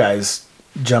let you guys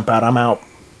jump out. I'm out.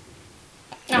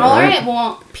 All right.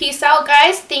 Well, peace out,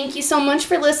 guys. Thank you so much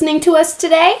for listening to us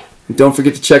today. Don't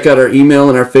forget to check out our email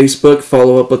and our Facebook.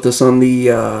 Follow up with us on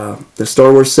the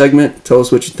Star Wars segment. Tell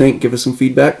us what you think. Give us some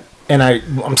feedback. And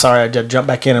I'm sorry, I did jump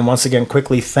back in and once again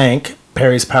quickly thank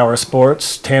Perry's Power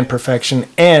Sports, Tan Perfection,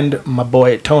 and my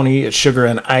boy Tony at Sugar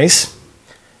and Ice.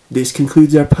 This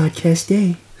concludes our podcast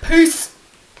day. Peace.